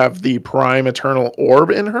happens to have the prime eternal orb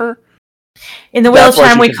in her. In the Wheel of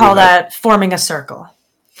Time, we call that forming a circle.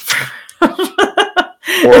 Or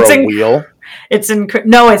a wheel.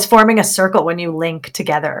 It's forming a circle when you link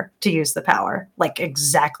together to use the power. Like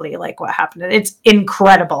exactly like what happened. It's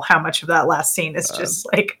incredible how much of that last scene is just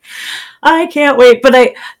like, I can't wait.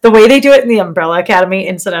 But the way they do it in the Umbrella Academy,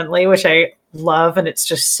 incidentally, which I love, and it's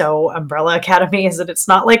just so Umbrella Academy, is that it's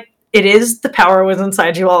not like it is the power was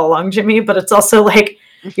inside you all along, Jimmy, but it's also like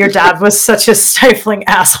your dad was such a stifling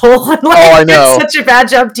asshole and I know. did such a bad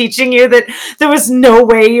job teaching you that there was no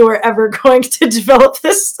way you were ever going to develop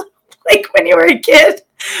this like when you were a kid.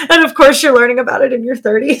 And of course you're learning about it in your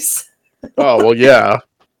 30s. Oh, well, yeah.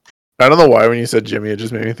 I don't know why when you said Jimmy, it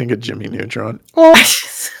just made me think of Jimmy Neutron. Oh,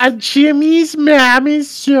 Jimmy's mom is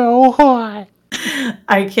so hot.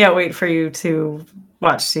 I can't wait for you to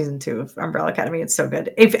watch season 2 of Umbrella Academy. It's so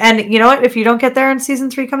good. And you know what? If you don't get there and season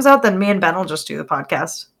 3 comes out, then me and Ben will just do the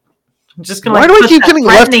podcast. I'm just gonna. Why do I keep getting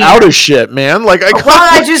left out of shit, man? Like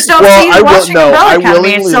I just don't see you watching Umbrella Academy.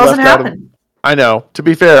 It still doesn't happen. I know. To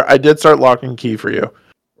be fair, I did start Lock and Key for you.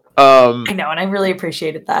 I know, and I really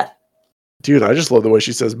appreciated that. Dude, I just love the way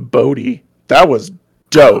she says Bodhi. That was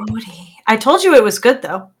dope. Bodhi. I told you it was good,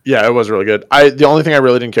 though. Yeah, it was really good. The only thing I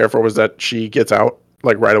really didn't care for was that she gets out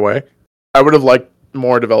like right away. I would have liked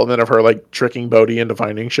more development of her like tricking Bodhi into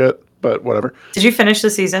finding shit, but whatever. Did you finish the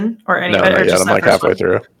season or any? No, not yet. I'm like halfway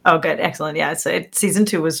through. Oh, good, excellent. Yeah, season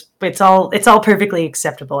 2 was it's all perfectly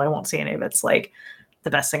acceptable. I won't see any of it's like the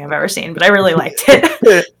best thing I've ever seen, but I really liked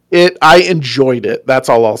it. I enjoyed it. That's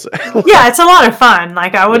all I'll say. Yeah, it's a lot of fun.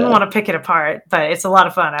 Like I wouldn't want to pick it apart, but it's a lot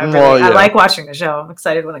of fun. I like watching the show. I'm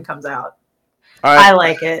excited when it comes out. I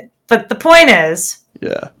like it. But the point is,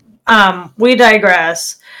 we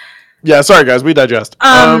digress. Yeah, sorry guys, we digest.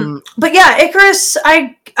 But yeah, Icarus,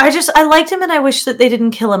 I liked him, and I wish that they didn't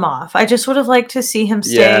kill him off. I just would have liked to see him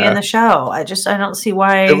stay in the show. I don't see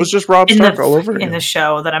why it was just Robb Stark all over in the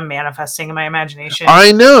show that I'm manifesting in my imagination.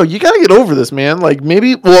 I know, you got to get over this, man. Like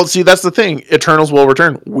maybe, well, see, that's the thing. Eternals will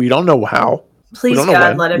return. We don't know how. Please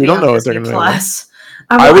God, let it be. We don't know what they're going to do.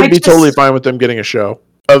 I would be totally fine with them getting a show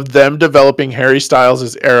of them developing Harry Styles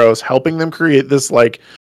as Arrows, helping them create this like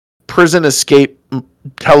prison escape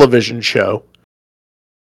television show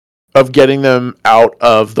of getting them out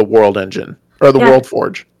of the World Engine or the World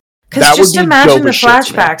Forge. Because just imagine the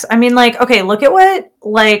flashbacks. I mean, like, okay, look at what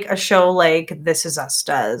like a show like This Is Us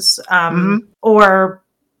does, or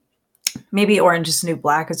maybe Orange Is the New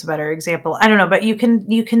Black is a better example. I don't know, but you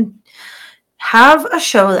can have a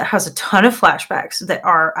show that has a ton of flashbacks that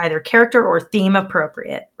are either character or theme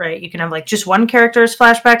appropriate, right? You can have like just one character's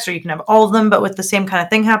flashbacks, or you can have all of them, but with the same kind of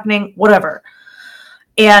thing happening, whatever.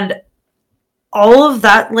 And all of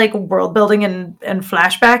that like world building and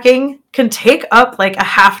flashbacking can take up like a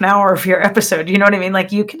half an hour of your episode. You know what I mean?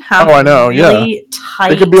 Like you can have really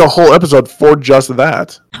tight... It could be a whole episode for just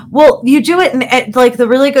that. Well, you do it in like the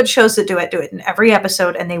really good shows that do it in every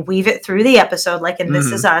episode, and they weave it through the episode, like in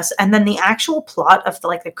This Is Us, and then the actual plot of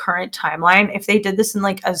the current timeline. If they did this in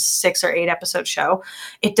like a 6 or 8 episode show,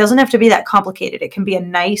 it doesn't have to be that complicated. It can be a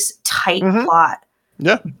nice tight plot.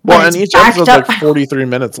 Yeah. Well, and each episode's like 43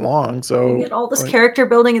 minutes long, so we get all this character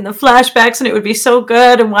building in the flashbacks, and it would be so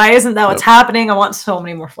good. And why isn't that what's happening? I want so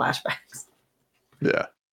many more flashbacks. Yeah.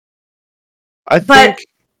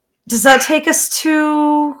 Does that take us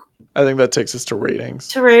to? I think that takes us to ratings.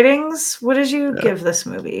 To ratings? What did you give this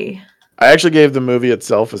movie? I actually gave the movie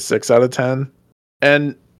itself a 6 out of 10,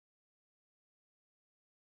 and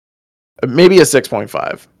maybe a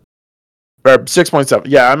 6.5. Or 6.7.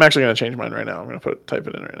 Yeah, I'm actually going to change mine right now. I'm going to type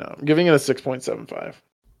it in right now. I'm giving it a 6.75.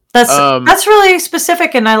 That's really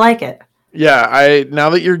specific, and I like it. Yeah, now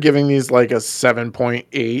that you're giving these like a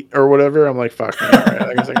 7.8 or whatever, I'm like, fuck me. All right,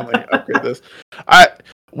 I guess I can like upgrade this.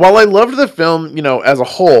 While I loved the film, as a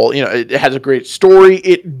whole, it has a great story.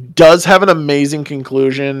 It does have an amazing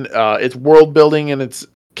conclusion. Its world building and its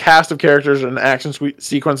cast of characters and action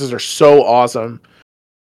sequences are so awesome.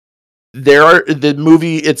 The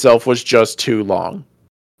movie itself was just too long.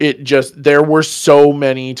 There were so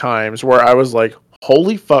many times where I was like,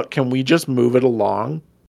 holy fuck, can we just move it along?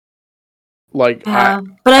 Like, I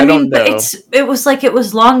mean, it was like, it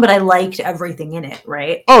was long, but I liked everything in it,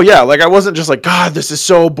 right? Oh yeah. Like I wasn't just like, God, this is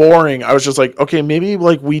so boring. I was just like, okay, maybe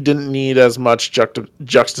like we didn't need as much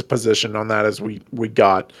juxtaposition on that as we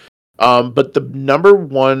got. But the number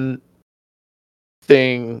one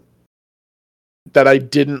thing that I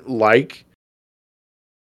didn't like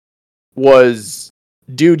was,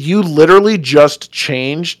 dude, you literally just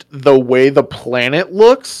changed the way the planet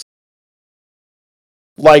looks,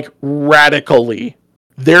 like, radically.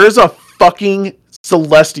 There's a fucking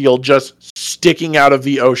celestial just sticking out of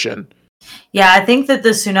the ocean. Yeah, I think that the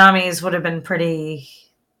tsunamis would have been pretty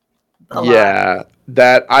a Yeah,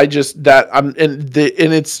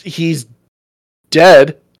 he's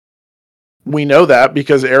dead. We know that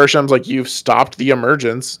because Arisham's like, you've stopped the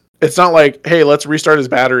emergence. It's not like, hey, let's restart his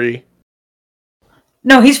battery.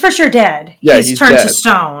 No, he's for sure dead. Yeah, he's turned dead. to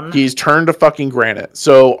stone. He's turned to fucking granite.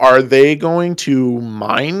 So are they going to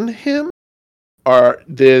mine him? Or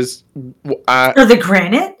this... Or the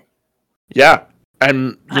granite? Yeah.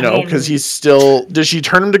 And, because he's still... Did she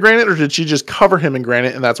turn him to granite, or did she just cover him in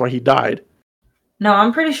granite and that's why he died? No,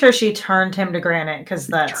 I'm pretty sure she turned him to granite, because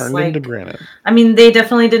that's turned him to granite. I mean, they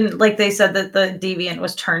definitely didn't... Like, they said that the deviant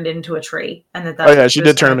was turned into a tree. And that's oh, yeah, she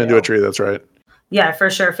did turn him into a tree. That's right. Yeah,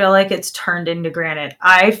 for sure. I feel like it's turned into granite.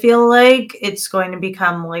 I feel like it's going to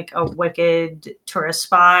become, like, a wicked tourist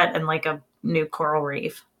spot and, like, a new coral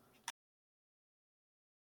reef.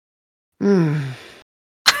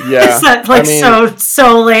 Yeah. Is that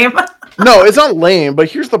so lame? No, it's not lame,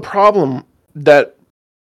 but here's the problem that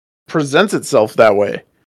presents itself that way.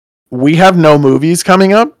 We have no movies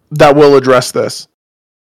coming up that will address this.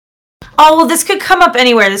 Oh, well, this could come up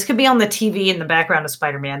anywhere. This could be on the TV in the background of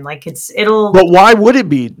Spider-Man. Like, it'll... But why would it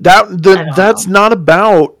be? That's not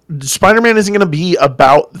about... Spider-Man isn't going to be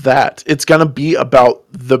about that. It's going to be about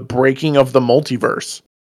the breaking of the multiverse.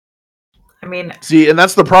 I mean... See, and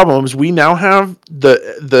that's the problem, is we now have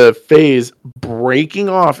the phase breaking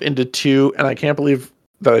off into two, and I can't believe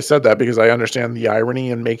that I said that because I understand the irony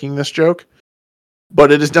in making this joke,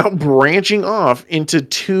 but it is now branching off into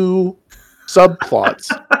two subplots.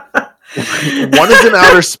 One is in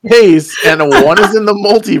outer space, and one is in the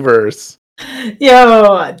multiverse.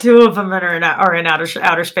 Yo, two of them are in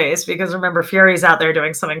outer space, because remember, Fury's out there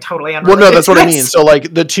doing something totally unrelated. Well, no, that's what I mean. So,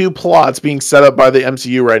 like, the two plots being set up by the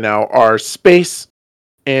MCU right now are space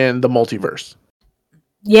and the multiverse.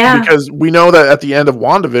 Yeah. Because we know that at the end of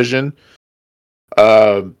WandaVision,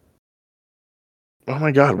 oh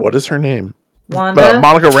my god, what is her name? Wanda?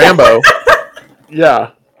 Monica Rambeau.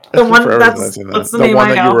 Yeah. The one that's the name one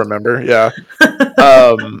that you remember, yeah.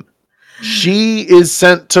 She is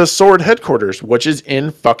sent to Sword headquarters, which is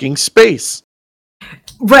in fucking space.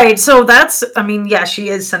 Right, so that's, I mean, yeah, she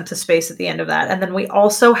is sent to space at the end of that. And then we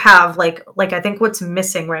also have, like I think what's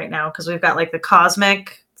missing right now, because we've got, like, the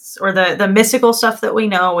cosmic, or the mystical stuff that we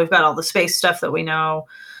know. We've got all the space stuff that we know.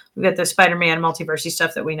 We've got the Spider-Man multiverse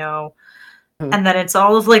stuff that we know. And then it's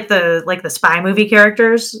all of, like the spy movie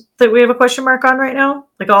characters that we have a question mark on right now.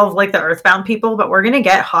 Like, all of, like, the Earthbound people. But we're going to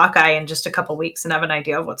get Hawkeye in just a couple weeks and have an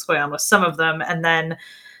idea of what's going on with some of them. And then,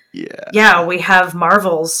 yeah, we have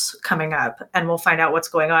Marvels coming up. And we'll find out what's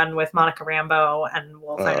going on with Monica Rambeau. And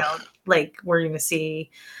we'll find out, like, we're going to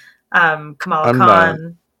see Kamala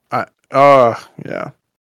Khan. Yeah.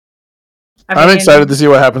 I'm excited to see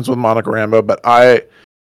what happens with Monica Rambeau. But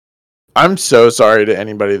I'm so sorry to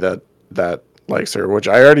anybody that likes her, which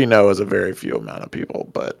I already know is a very few amount of people,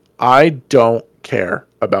 but I don't care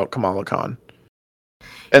about Kamala Khan.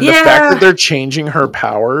 And the fact that they're changing her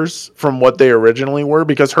powers from what they originally were,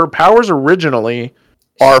 because her powers originally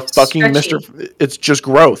are fucking it's just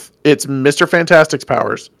growth. It's Mr. Fantastic's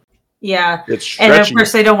powers. Yeah. It's stretchy. And of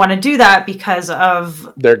course they don't want to do that because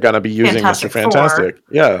of they're going to be using Mr. Fantastic.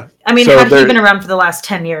 4. Yeah. I mean, had he been around for the last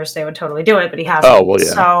 10 years, they would totally do it, but he hasn't. Oh, well,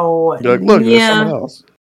 yeah. So, you're like, look, there's someone else.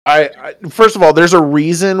 I first of all, there's a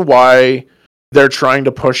reason why they're trying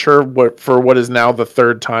to push her for what is now the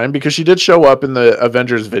third time, because she did show up in the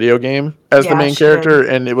Avengers video game as the main character,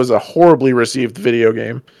 and it was a horribly received video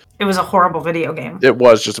game. It was a horrible video game. It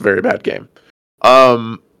was just a very bad game.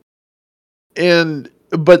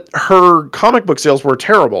 But her comic book sales were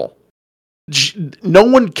terrible. No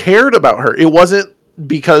one cared about her. It wasn't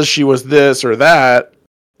because she was this or that.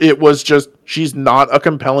 It was just, she's not a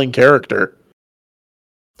compelling character.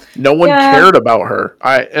 No one cared about her.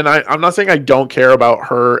 I'm not saying I don't care about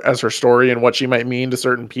her as her story and what she might mean to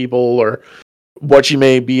certain people or what she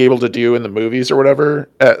may be able to do in the movies or whatever,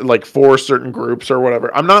 like for certain groups or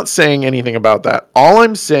whatever. I'm not saying anything about that. All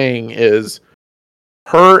I'm saying is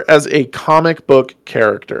her as a comic book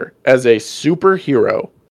character, as a superhero,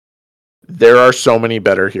 there are so many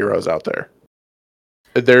better heroes out there.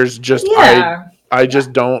 There's just, I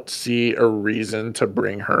just don't see a reason to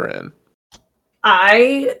bring her in.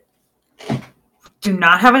 I do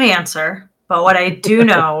not have an answer, but what I do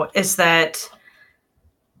know is that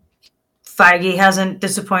Feige hasn't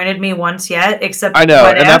disappointed me once yet, except I know,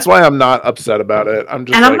 What and If. that's why I'm not upset about it. I'm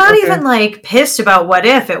just And I'm not okay. even like pissed about What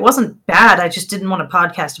If. It wasn't bad. I just didn't want to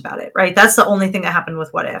podcast about it, right? That's the only thing that happened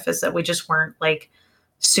with What If, is that we just weren't like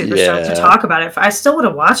super stoked to talk about it. I still would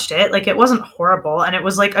have watched it. Like, it wasn't horrible, and it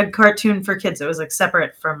was like a cartoon for kids. It was like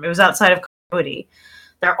separate from, it was outside of continuity.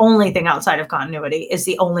 Their only thing outside of continuity is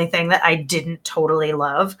the only thing that I didn't totally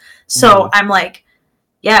love. So I'm like,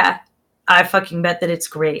 yeah, I fucking bet that it's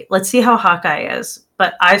great. Let's see how Hawkeye is.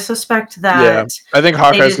 But I suspect that I think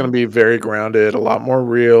Hawkeye's going to be very grounded, a lot more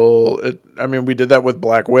real. I mean, we did that with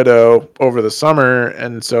Black Widow over the summer,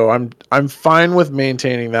 and so I'm fine with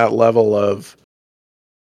maintaining that level of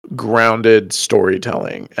grounded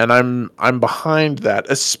storytelling, and I'm behind that,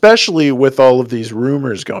 especially with all of these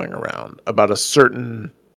rumors going around about a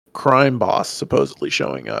certain crime boss supposedly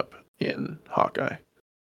showing up in Hawkeye.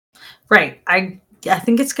 Right. I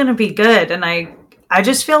think it's going to be good, and I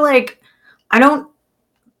just feel like it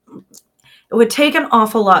would take an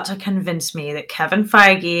awful lot to convince me that Kevin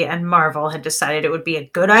Feige and Marvel had decided it would be a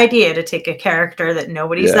good idea to take a character that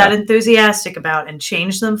nobody's that enthusiastic about and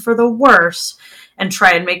change them for the worse and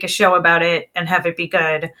try and make a show about it and have it be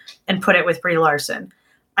good and put it with Brie Larson.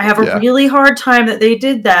 I have a really hard time that they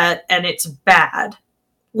did that and it's bad.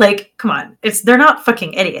 Like, come on. They're not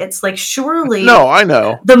fucking idiots. Like, surely... No, I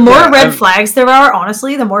know. The more red flags there are,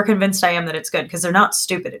 honestly, the more convinced I am that it's good, because they're not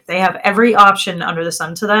stupid. If they have every option under the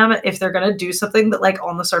sun to them, if they're going to do something that, like,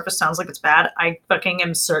 on the surface sounds like it's bad, I fucking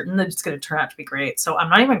am certain that it's going to turn out to be great. So I'm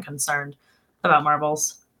not even concerned about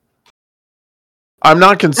Marvels. I'm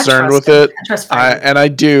not concerned with it. I trust and I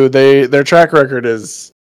do. Their track record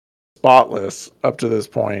is spotless up to this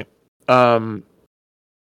point.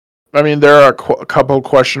 I mean, there are a couple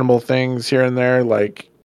questionable things here and there, like,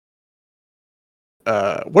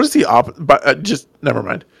 what is the but just never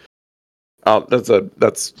mind.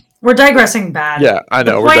 That's. We're digressing bad. Yeah, I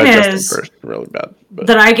know. The we're point digressing is really bad. But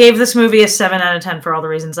that I gave this movie a 7 out of 10 for all the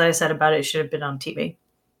reasons I said about it. It should have been on TV.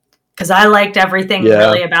 Because I liked everything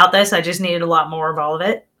really about this. I just needed a lot more of all of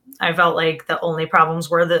it. I felt like the only problems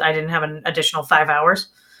were that I didn't have an additional 5 hours.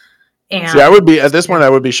 And see, I would be at this point. I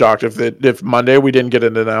would be shocked if Monday we didn't get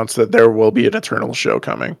it announced that there will be an Eternal show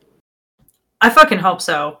coming. I fucking hope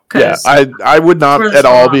so. Yeah, I would not at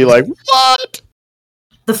all be like, what?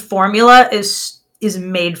 The formula is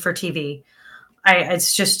made for TV.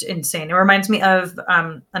 It's just insane. It reminds me of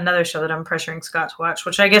another show that I'm pressuring Scott to watch,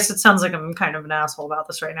 which I guess it sounds like I'm kind of an asshole about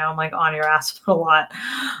this right now. I'm like on your ass a lot.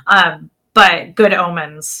 But Good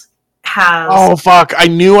Omens has... Oh, fuck. I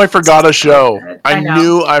knew I forgot a show. I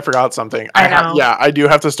knew I forgot something. I do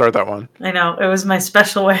have to start that one. I know. It was my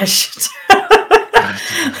special wish.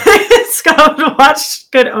 Scott would watch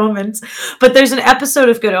Good Omens. But there's an episode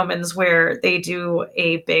of Good Omens where they do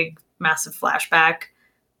a big, massive flashback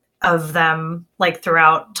of them, like,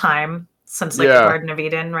 throughout time since, like, the Garden of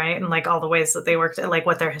Eden, right? And, like, all the ways that they worked, like,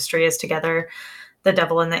 what their history is together, the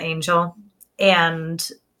devil and the angel. And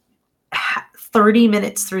 30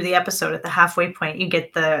 minutes through the episode, at the halfway point, you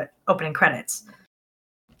get the opening credits.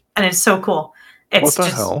 And it's so cool. It's what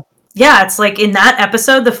the hell? Yeah, it's like in that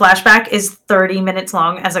episode, the flashback is 30 minutes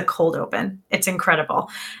long as a cold open. It's incredible.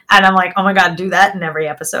 And I'm like, oh my God, do that in every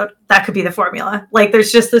episode. That could be the formula. Like,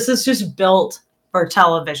 this is just built for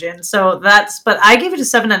television. So but I gave it a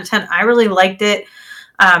 7 out of 10. I really liked it.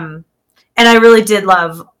 And I really did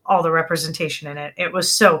love all the representation in it. It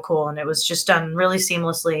was so cool. And it was just done really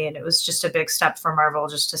seamlessly. And it was just a big step for Marvel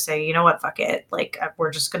just to say, you know what, fuck it. Like,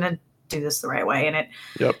 we're just going to do this the right way. And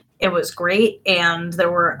it was great. And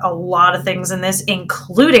there were a lot of things in this,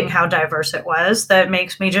 including how diverse it was, that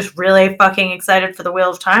makes me just really fucking excited for the Wheel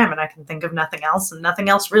of Time. And I can think of nothing else, and nothing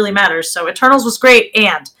else really matters. So Eternals was great.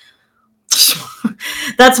 And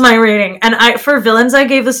that's my rating. And for villains, I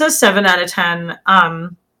gave this a 7 out of 10.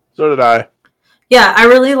 So did I. Yeah,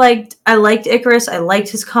 I liked Icarus. I liked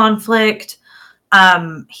his conflict.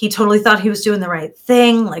 He totally thought he was doing the right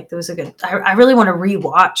thing. Like, there was I really want to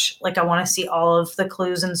rewatch. Like, I want to see all of the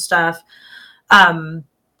clues and stuff. I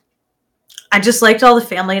just liked all the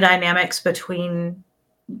family dynamics between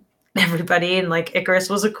everybody, and like Icarus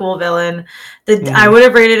was a cool villain. I would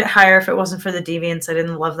have rated it higher if it wasn't for the deviants. I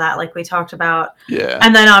didn't love that, like we talked about. Yeah.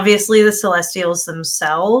 And then obviously the Celestials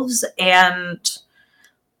themselves, and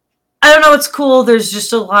I don't know, it's cool. There's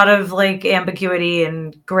just a lot of like ambiguity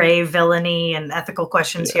and gray villainy and ethical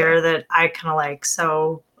questions here that I kind of like.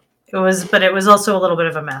 So it was also a little bit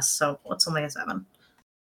of a mess. So it's only a 7.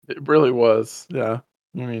 It really was. Yeah.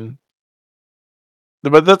 I mean,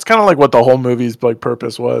 but that's kind of like what the whole movie's like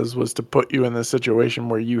purpose was to put you in this situation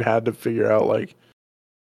where you had to figure out like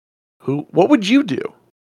what would you do?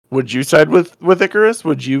 would you side with Icarus?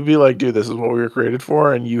 Would you be like, dude, this is what we were created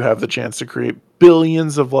for, and you have the chance to create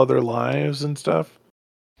billions of other lives and stuff?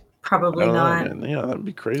 Probably not. Man. Yeah, that'd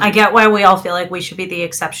be crazy. I get why we all feel like we should be the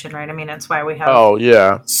exception, right? I mean, it's why we have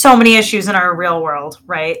so many issues in our real world,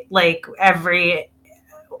 right? Like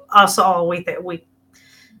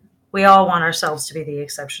we all want ourselves to be the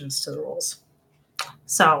exceptions to the rules.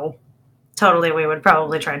 So totally, we would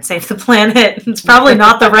probably try and save the planet. It's probably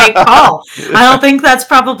not the right call. I don't think that's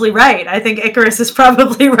probably right. I think Icarus is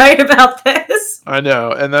probably right about this. I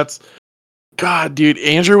know, and that's... God, dude,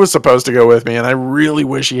 Andrew was supposed to go with me, and I really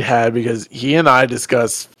wish he had, because he and I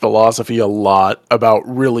discuss philosophy a lot about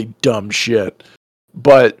really dumb shit.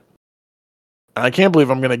 But I can't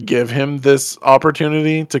believe I'm going to give him this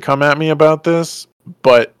opportunity to come at me about this,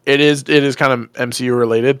 but it is kind of MCU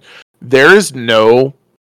related. There is no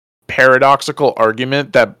paradoxical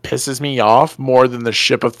argument that pisses me off more than the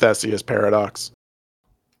Ship of Theseus paradox.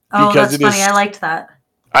 Oh, that's funny. I liked that.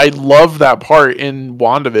 I love that part in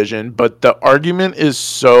WandaVision, but the argument is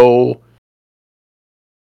so...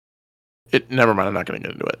 Never mind, I'm not going to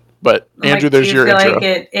get into it. But Andrew, there's your intro. Do you feel like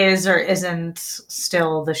it is or isn't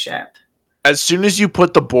still the ship? As soon as you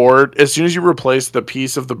replace the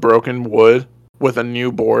piece of the broken wood with a new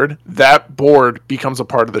board, that board becomes a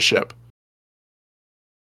part of the ship.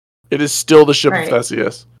 It is still the Ship of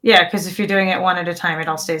Theseus. Yeah, because if you're doing it one at a time, it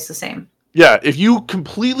all stays the same. Yeah, if you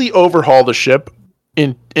completely overhaul the ship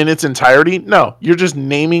in its entirety, no, you're just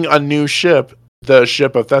naming a new ship the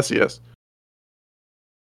Ship of Theseus.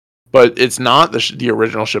 But it's not the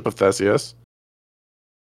original Ship of Theseus.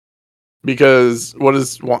 Because what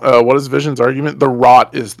is Vision's argument? The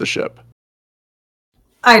rot is the ship.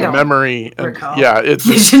 I don't recall. Yeah, it's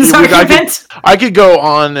Vision's argument. I could go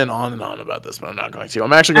on and on and on about this, but I'm not going to.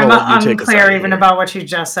 I'm actually going to let you take this. I'm unclear even about what you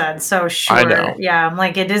just said. So sure, I know. Yeah, I'm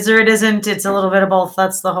like, it is or it isn't. It's a little bit of both.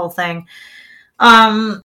 That's the whole thing.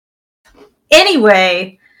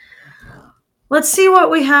 Anyway, let's see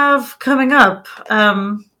what we have coming up.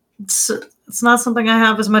 It's not something I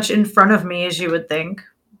have as much in front of me as you would think.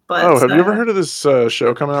 But have you ever heard of this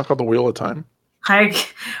show coming out called The Wheel of Time?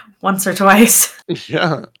 Once or twice.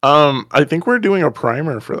 Yeah. I think we're doing a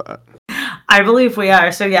primer for that. I believe we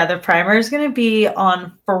are. So yeah, the primer is going to be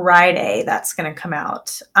on Friday. That's going to come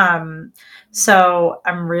out. So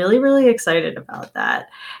I'm really, really excited about that.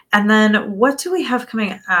 And then what do we have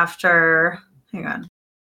coming after? Hang on.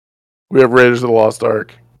 We have Raiders of the Lost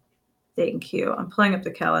Ark. Thank you. I'm pulling up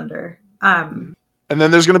the calendar. And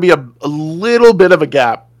then there's going to be a little bit of a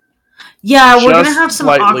gap. Yeah, we're going to have some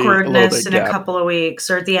awkwardness in a couple of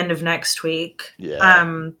weeks, or at the end of next week.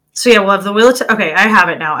 Yeah. So yeah, we'll have the Wheel of Time. Okay, I have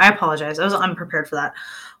it now. I apologize. I was unprepared for that.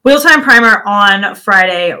 Wheel of Time primer on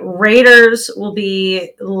Friday. Raiders will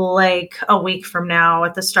be like a week from now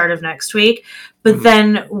at the start of next week. But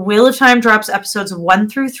then Wheel of Time drops episodes 1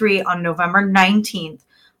 through 3 on November 19th.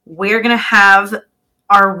 We're going to have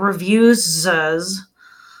our reviews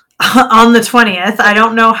on the 20th. I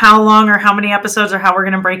don't know how long or how many episodes or how we're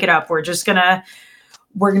going to break it up. We're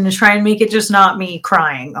going to try and make it just not me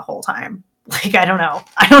crying the whole time. Like, I don't know.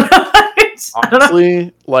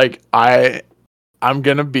 Honestly, like I'm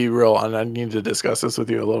going to be real, and I need to discuss this with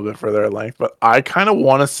you a little bit further at length, but I kind of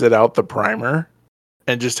want to sit out the primer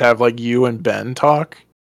and just have like you and Ben talk.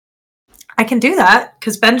 I can do that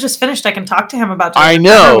because Ben just finished. I can talk to him about. I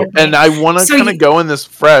know, and I want to kind of go in this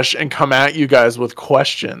fresh and come at you guys with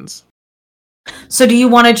questions. So, do you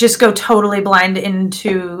want to just go totally blind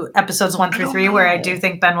into episodes 1 through 3, where I do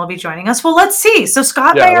think Ben will be joining us? Well, let's see. So,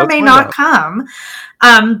 Scott may or may not come,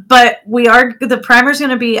 but the primer is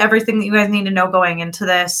going to be everything that you guys need to know going into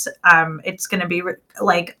this. It's going to be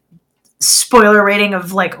like spoiler rating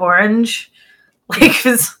of like orange. Like,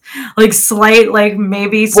 it's like slight, like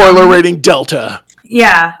maybe spoiler rating Delta.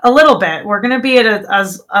 Yeah, a little bit. We're going to be at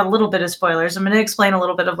a little bit of spoilers. I'm going to explain a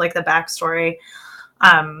little bit of like the backstory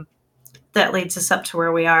that leads us up to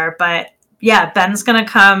where we are. But yeah, Ben's going to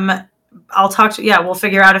come. We'll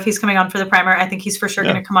figure out if he's coming on for the primer. I think he's for sure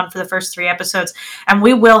going to come on for the first 3 episodes. And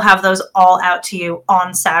we will have those all out to you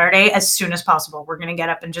on Saturday as soon as possible. We're going to get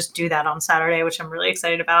up and just do that on Saturday, which I'm really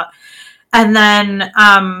excited about. And then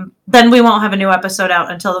we won't have a new episode out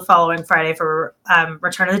until the following Friday for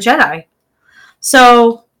Return of the Jedi.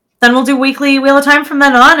 So then we'll do weekly Wheel of Time from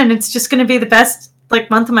then on, and it's just going to be the best like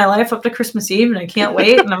month of my life up to Christmas Eve, and I can't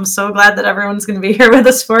wait. And I'm so glad that everyone's going to be here with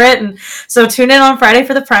us for it. And so tune in on Friday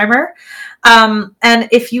for the primer. And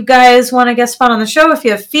if you guys want to guest spot on the show, if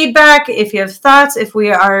you have feedback, if you have thoughts, if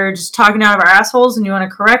we are just talking out of our assholes and you want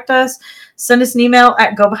to correct us, send us an email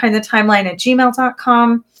at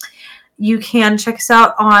gobehindthetimeline@gmail.com. You can check us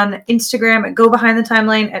out on Instagram at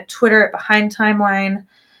gobehindthetimeline, at Twitter at behindtimeline.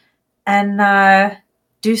 And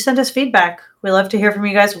do send us feedback. We love to hear from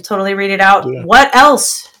you guys. We'll totally read it out. Yeah. What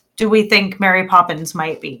else do we think Mary Poppins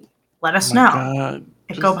might be? Let us know. God.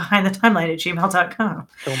 Go behind the timeline at gmail.com.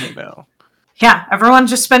 Kill me now. Yeah, everyone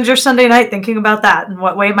just spend your Sunday night thinking about that and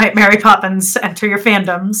what way might Mary Poppins enter your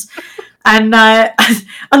fandoms. And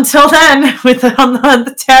until then, on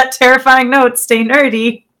the terrifying note, stay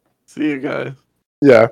nerdy. See you guys. Yeah.